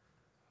it.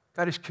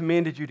 God has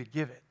commanded you to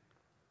give it.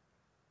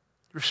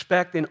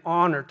 Respect and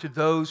honor to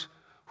those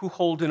who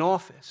hold an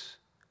office,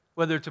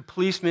 whether it's a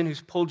policeman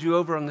who's pulled you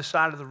over on the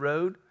side of the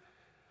road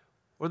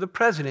or the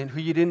president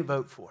who you didn't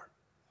vote for.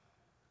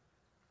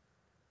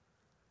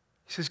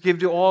 He says, give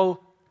to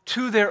all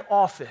to their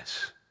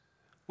office,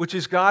 which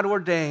is God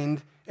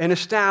ordained and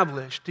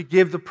established to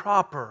give the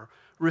proper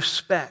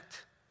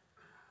respect.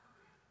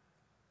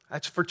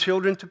 That's for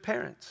children to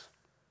parents.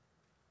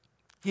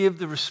 Give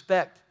the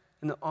respect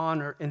and the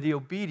honor and the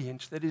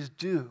obedience that is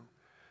due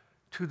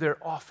to their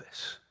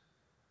office.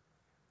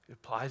 It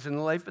applies in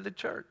the life of the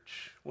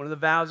church. One of the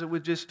vows that we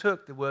just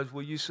took that was,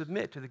 will you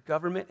submit to the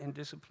government and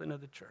discipline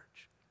of the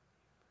church?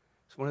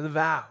 It's one of the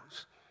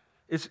vows.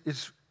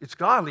 It's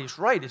godly, it's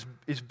right,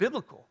 it's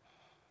biblical.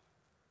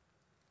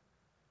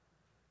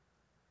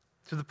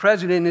 So the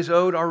president is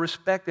owed our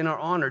respect and our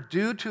honor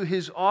due to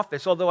his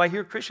office, although I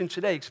hear Christians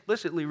today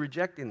explicitly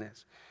rejecting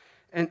this.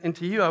 And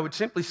to you, I would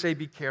simply say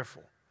be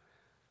careful.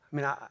 I'm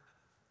going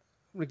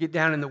to get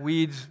down in the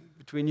weeds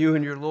between you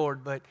and your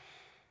Lord, but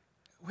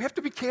we have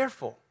to be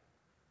careful.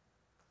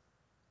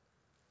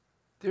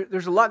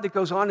 There's a lot that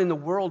goes on in the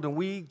world, and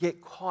we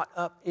get caught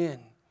up in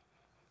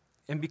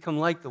and become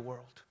like the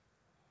world.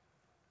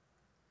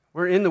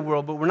 We're in the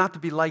world, but we're not to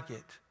be like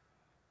it.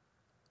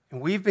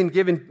 And we've been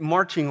given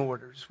marching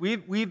orders.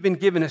 We've been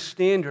given a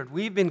standard.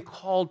 We've been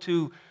called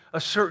to a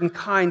certain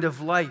kind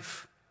of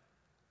life.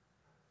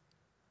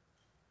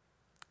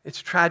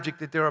 It's tragic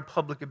that there are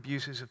public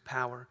abuses of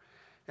power.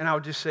 And I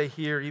would just say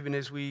here, even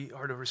as we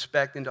are to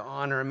respect and to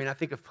honor, I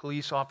think of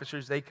police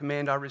officers, they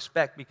command our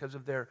respect because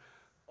of their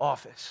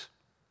office.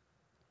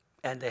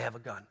 And they have a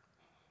gun.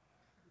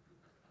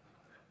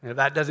 And if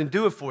that doesn't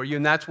do it for you,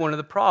 and that's one of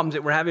the problems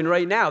that we're having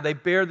right now. They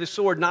bear the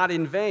sword not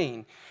in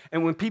vain.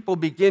 And when people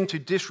begin to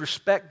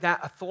disrespect that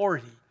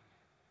authority,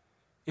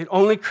 it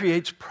only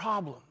creates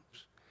problems.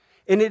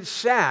 And it's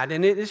sad,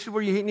 and this is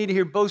where you need to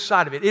hear both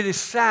sides of it. It is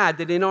sad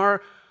that in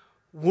our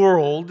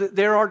world,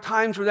 there are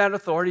times where that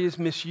authority is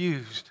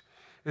misused.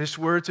 This is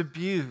where it's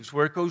abused,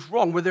 where it goes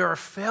wrong, where there are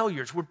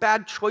failures, where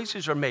bad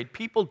choices are made.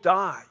 People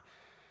die.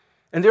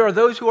 And there are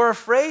those who are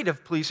afraid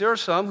of police. There are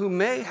some who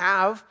may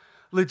have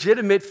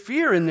legitimate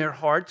fear in their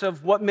hearts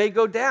of what may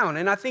go down.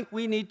 And I think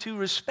we need to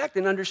respect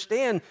and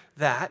understand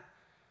that.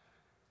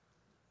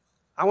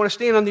 I want to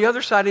stand on the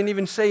other side and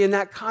even say in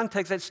that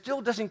context, that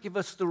still doesn't give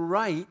us the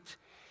right,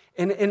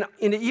 and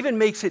it even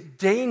makes it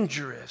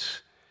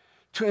dangerous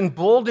to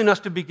embolden us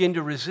to begin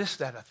to resist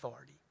that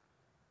authority.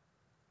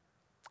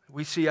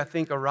 We see, I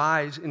think, a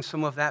rise in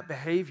some of that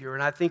behavior,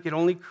 and I think it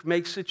only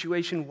makes the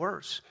situation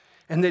worse.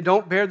 And they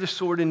don't bear the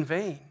sword in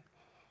vain.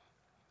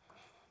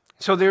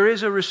 So there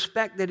is a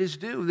respect that is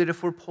due, that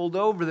if we're pulled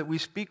over, that we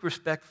speak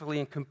respectfully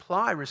and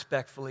comply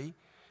respectfully,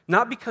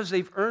 not because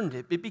they've earned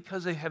it, but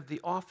because they have the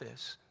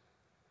office,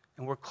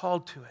 and we're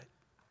called to it.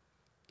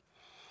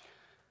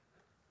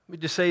 Let me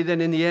just say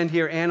then in the end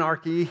here,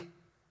 anarchy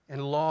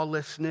and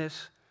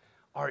lawlessness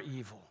are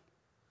evil.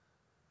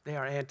 They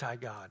are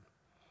anti-God.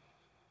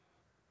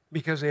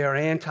 Because they are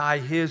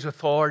anti-His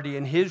authority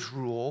and His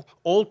rule,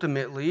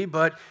 ultimately,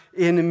 but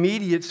in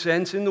immediate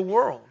sense in the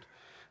world.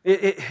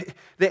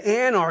 The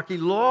anarchy,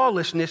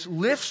 lawlessness,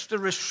 lifts the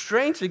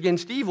restraints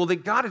against evil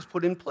that God has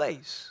put in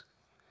place.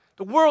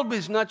 The world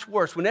is much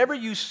worse. Whenever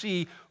you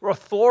see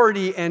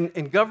authority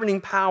and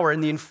governing power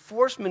and the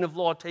enforcement of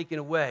law taken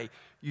away,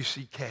 you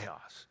see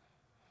chaos.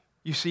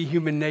 You see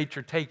human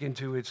nature taken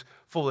to its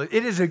fullest.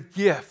 It is a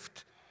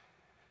gift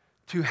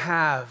to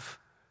have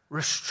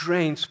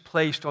restraints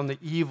placed on the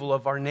evil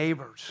of our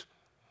neighbors.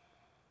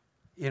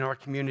 in our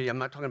community. I'm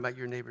not talking about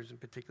your neighbors in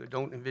particular.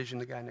 Don't envision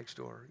the guy next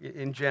door.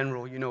 In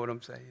general, you know what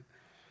I'm saying.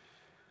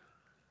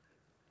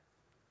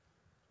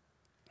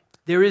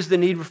 There is the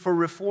need for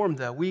reform,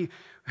 though. And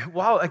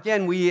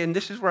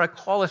this is where I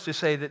call us to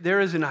say that there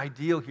is an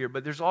ideal here,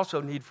 but there's also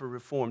a need for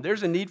reform.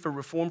 There's a need for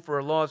reform for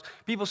our laws.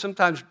 People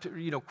sometimes,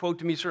 quote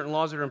to me certain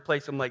laws that are in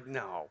place. I'm like,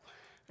 no.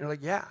 And they're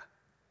like, yeah.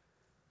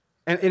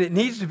 And it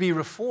needs to be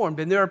reformed,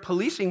 and there are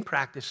policing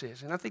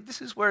practices. And I think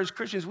this is where, as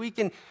Christians, we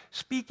can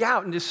speak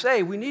out and just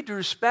say we need to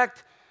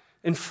respect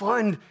and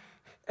fund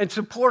and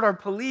support our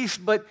police,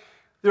 but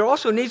there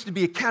also needs to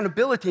be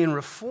accountability and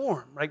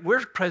reform. Right?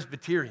 We're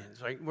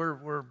Presbyterians. Right?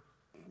 We're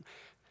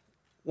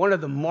one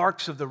of the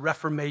marks of the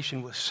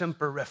Reformation was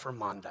semper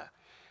reformanda.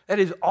 That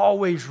is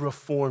always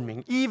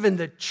reforming. Even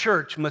the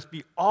church must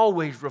be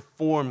always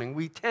reforming.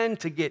 We tend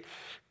to get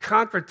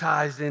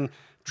concretized and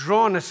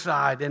drawn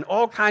aside and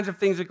all kinds of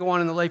things that go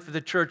on in the life of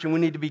the church, and we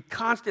need to be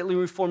constantly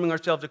reforming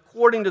ourselves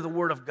according to the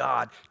Word of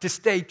God to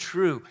stay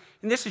true.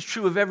 And this is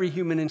true of every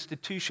human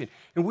institution.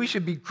 And we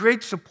should be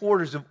great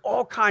supporters of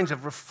all kinds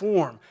of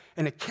reform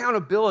and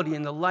accountability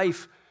in the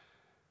life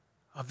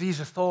of these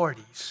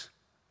authorities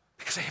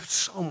because they have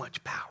so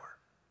much power.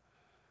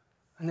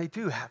 And they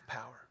do have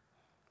power.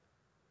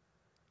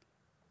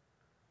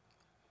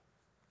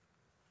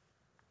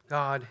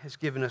 God has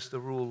given us the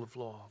rule of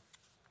law.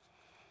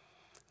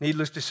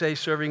 Needless to say,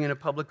 serving in a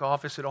public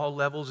office at all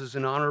levels is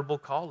an honorable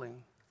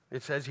calling.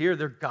 It says here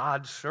they're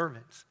God's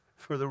servants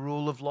for the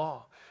rule of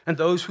law. And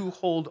those who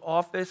hold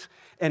office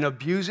and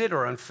abuse it or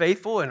are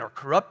unfaithful and are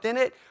corrupt in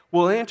it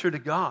will answer to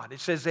God. It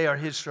says they are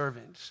his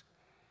servants.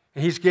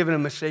 And he's given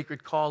them a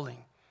sacred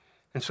calling.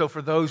 And so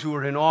for those who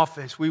are in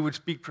office, we would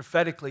speak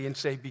prophetically and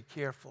say, be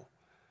careful,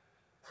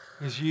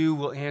 as you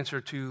will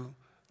answer to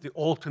the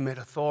ultimate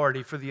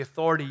authority, for the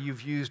authority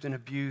you've used and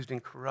abused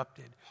and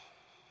corrupted.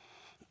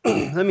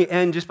 Let me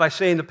end just by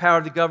saying the power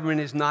of the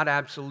government is not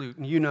absolute,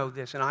 and you know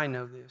this, and I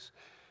know this,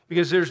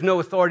 because there's no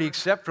authority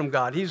except from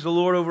God. He's the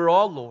Lord over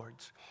all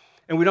lords,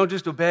 and we don't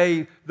just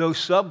obey those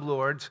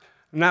sub-lords,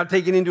 not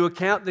taking into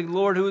account the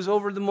Lord who is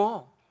over them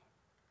all.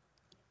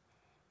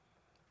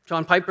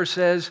 John Piper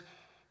says,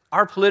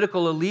 our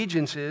political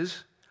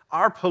allegiances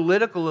are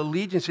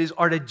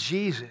to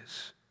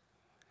Jesus.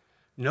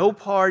 No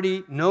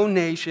party, no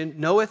nation,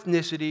 no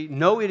ethnicity,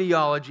 no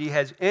ideology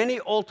has any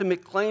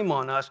ultimate claim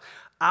on us.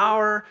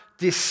 Our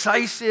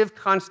decisive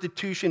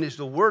constitution is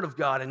the Word of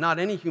God and not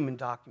any human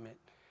document.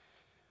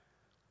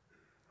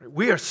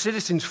 We are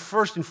citizens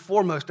first and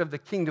foremost of the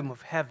kingdom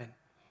of heaven,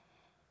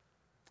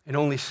 and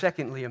only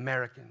secondly,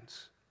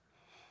 Americans.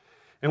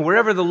 And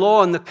wherever the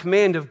law and the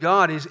command of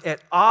God is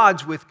at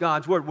odds with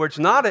God's word, where it's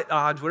not at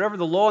odds, wherever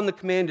the law and the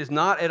command is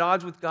not at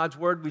odds with God's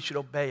word, we should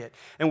obey it.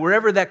 And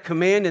wherever that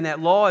command and that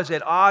law is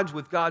at odds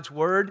with God's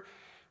word,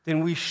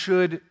 then we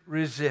should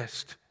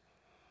resist.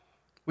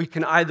 We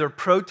can either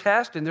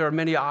protest, and there are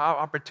many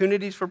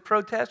opportunities for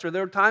protest, or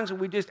there are times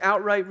when we just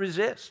outright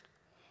resist.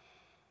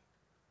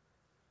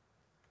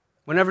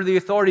 Whenever the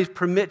authorities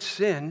permit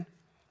sin,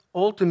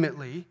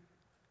 ultimately,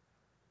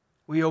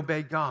 we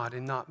obey God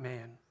and not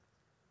man.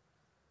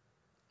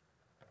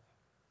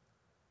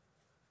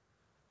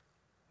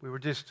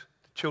 The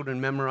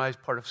children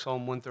memorized part of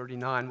Psalm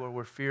 139, where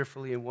we're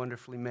fearfully and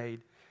wonderfully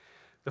made.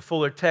 The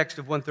fuller text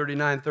of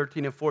 139,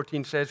 13 and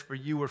 14 says, for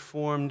you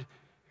formed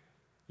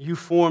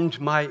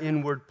my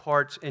inward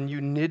parts, and you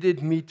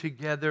knitted me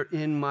together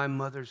in my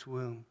mother's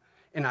womb.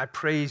 And I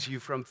praise you,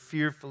 for I'm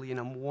fearfully and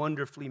I'm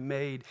wonderfully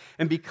made.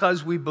 And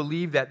because we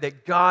believe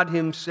that God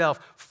himself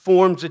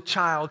forms a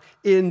child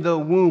in the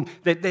womb,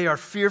 that they are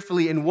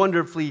fearfully and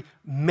wonderfully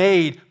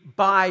made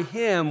by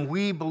him,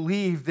 we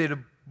believe that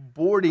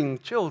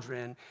aborting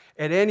children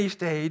at any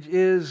stage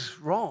is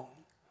wrong.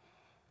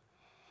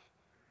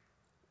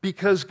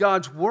 Because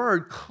God's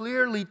word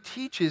clearly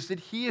teaches that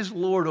he is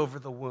Lord over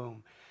the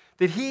womb,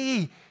 that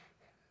he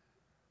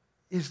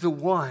is the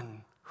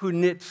one who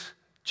knits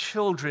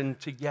children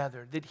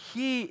together, that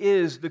he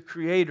is the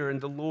creator and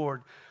the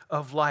Lord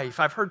of life.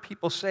 I've heard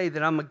people say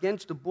that I'm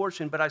against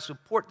abortion, but I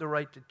support the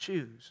right to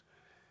choose,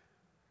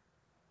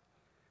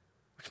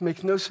 which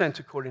makes no sense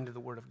according to the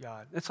Word of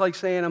God. It's like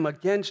saying I'm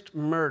against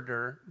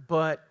murder,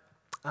 but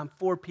I'm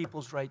for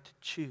people's right to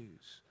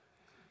choose.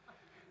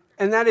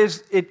 And that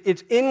is,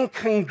 it's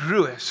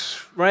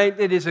incongruous, right?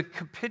 It is a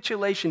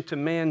capitulation to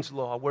man's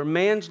law. Where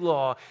man's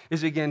law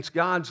is against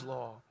God's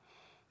law,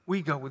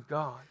 we go with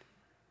God.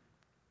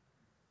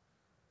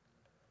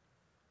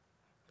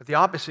 But the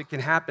opposite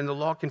can happen. The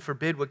law can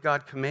forbid what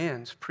God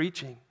commands,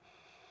 preaching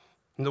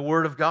and the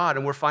Word of God,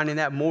 and we're finding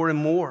that more and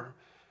more.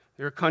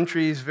 There are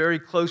countries very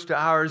close to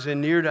ours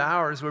and near to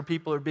ours where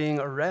people are being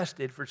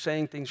arrested for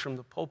saying things from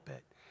the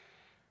pulpit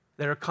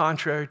that are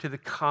contrary to the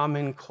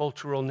common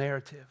cultural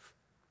narrative.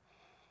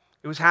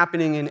 It was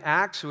happening in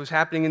Acts. It was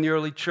happening in the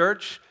early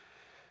church.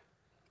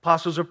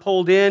 Apostles are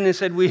pulled in and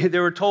said, they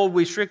were told,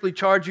 we strictly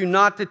charge you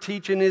not to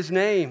teach in his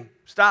name.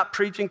 Stop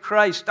preaching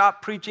Christ.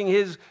 Stop preaching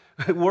his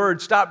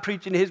word. Stop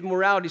preaching his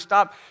morality.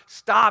 Stop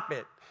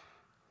it.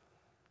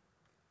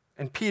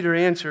 And Peter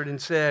answered and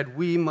said,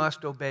 we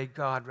must obey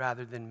God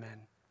rather than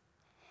men.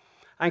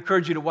 I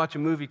encourage you to watch a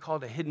movie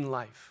called A Hidden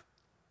Life.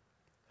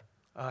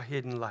 A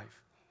Hidden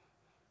Life.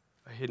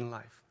 A Hidden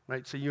Life,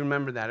 right? So you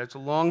remember that. It's a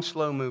long,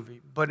 slow movie,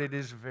 but it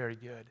is very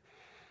good.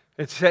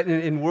 It's set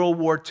in World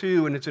War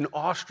II, and it's an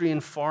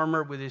Austrian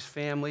farmer with his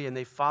family, and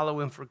they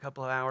follow him for a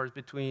couple of hours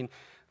between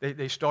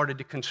they started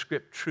to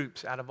conscript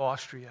troops out of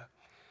Austria.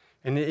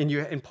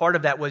 And part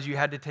of that was you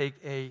had to take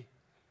a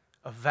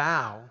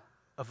vow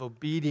of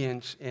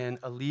obedience and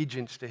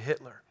allegiance to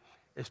Hitler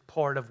as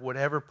part of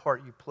whatever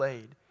part you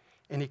played,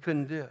 and he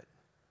couldn't do it.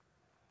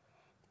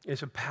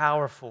 It's a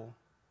powerful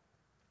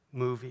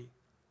movie.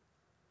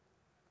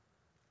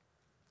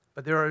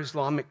 But there are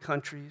Islamic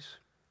countries.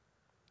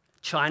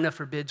 China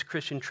forbids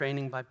Christian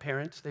training by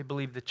parents. They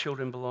believe the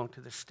children belong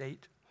to the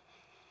state.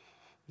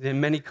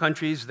 In many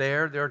countries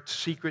there are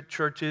secret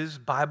churches.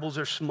 Bibles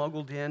are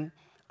smuggled in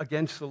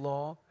against the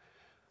law,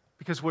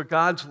 because where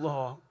God's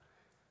law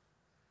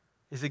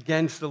is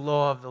against the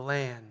law of the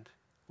land,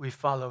 we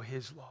follow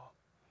his law.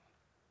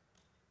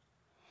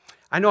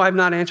 I know I've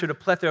not answered a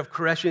plethora of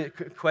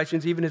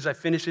questions. Even as I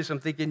finish this, I'm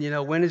thinking,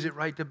 when is it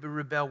right to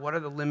rebel? What are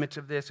the limits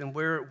of this? And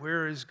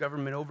where is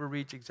government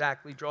overreach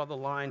exactly? Draw the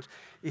lines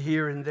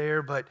here and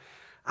there. But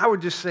I would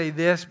just say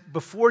this,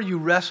 before you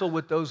wrestle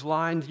with those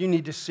lines, you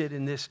need to sit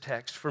in this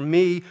text. For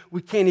me,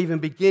 we can't even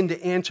begin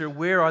to answer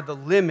where are the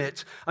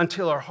limits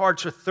until our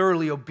hearts are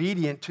thoroughly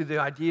obedient to the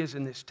ideas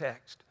in this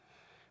text.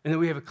 And that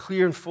we have a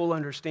clear and full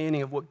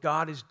understanding of what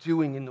God is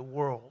doing in the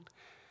world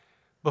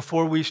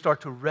before we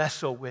start to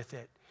wrestle with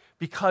it.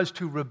 Because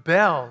to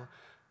rebel,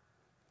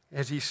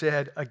 as he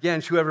said,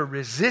 against whoever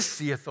resists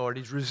the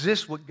authorities,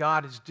 resists what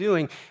God is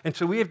doing. And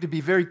so we have to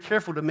be very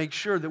careful to make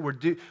sure that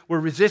we're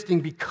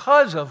resisting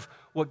because of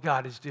what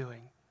God is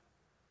doing.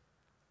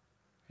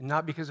 And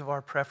not because of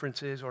our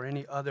preferences or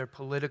any other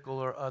political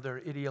or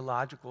other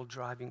ideological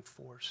driving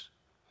force.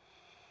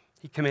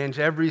 He commands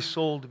every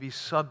soul to be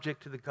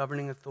subject to the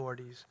governing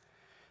authorities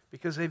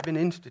because they've been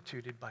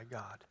instituted by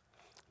God.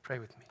 Pray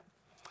with me.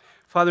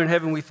 Father in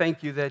heaven, we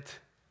thank you that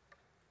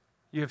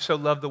you have so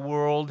loved the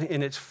world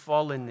in its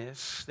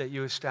fallenness that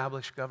you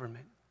established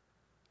government,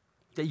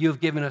 that you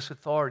have given us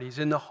authorities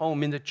in the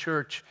home, in the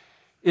church,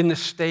 in the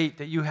state,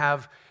 that you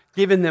have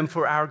given them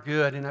for our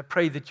good. And I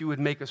pray that you would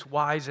make us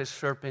wise as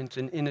serpents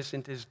and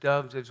innocent as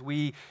doves as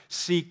we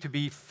seek to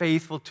be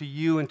faithful to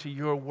you and to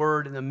your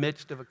word in the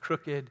midst of a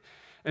crooked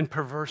and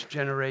perverse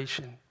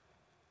generation.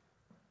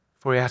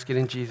 For we ask it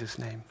in Jesus'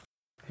 name.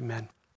 Amen.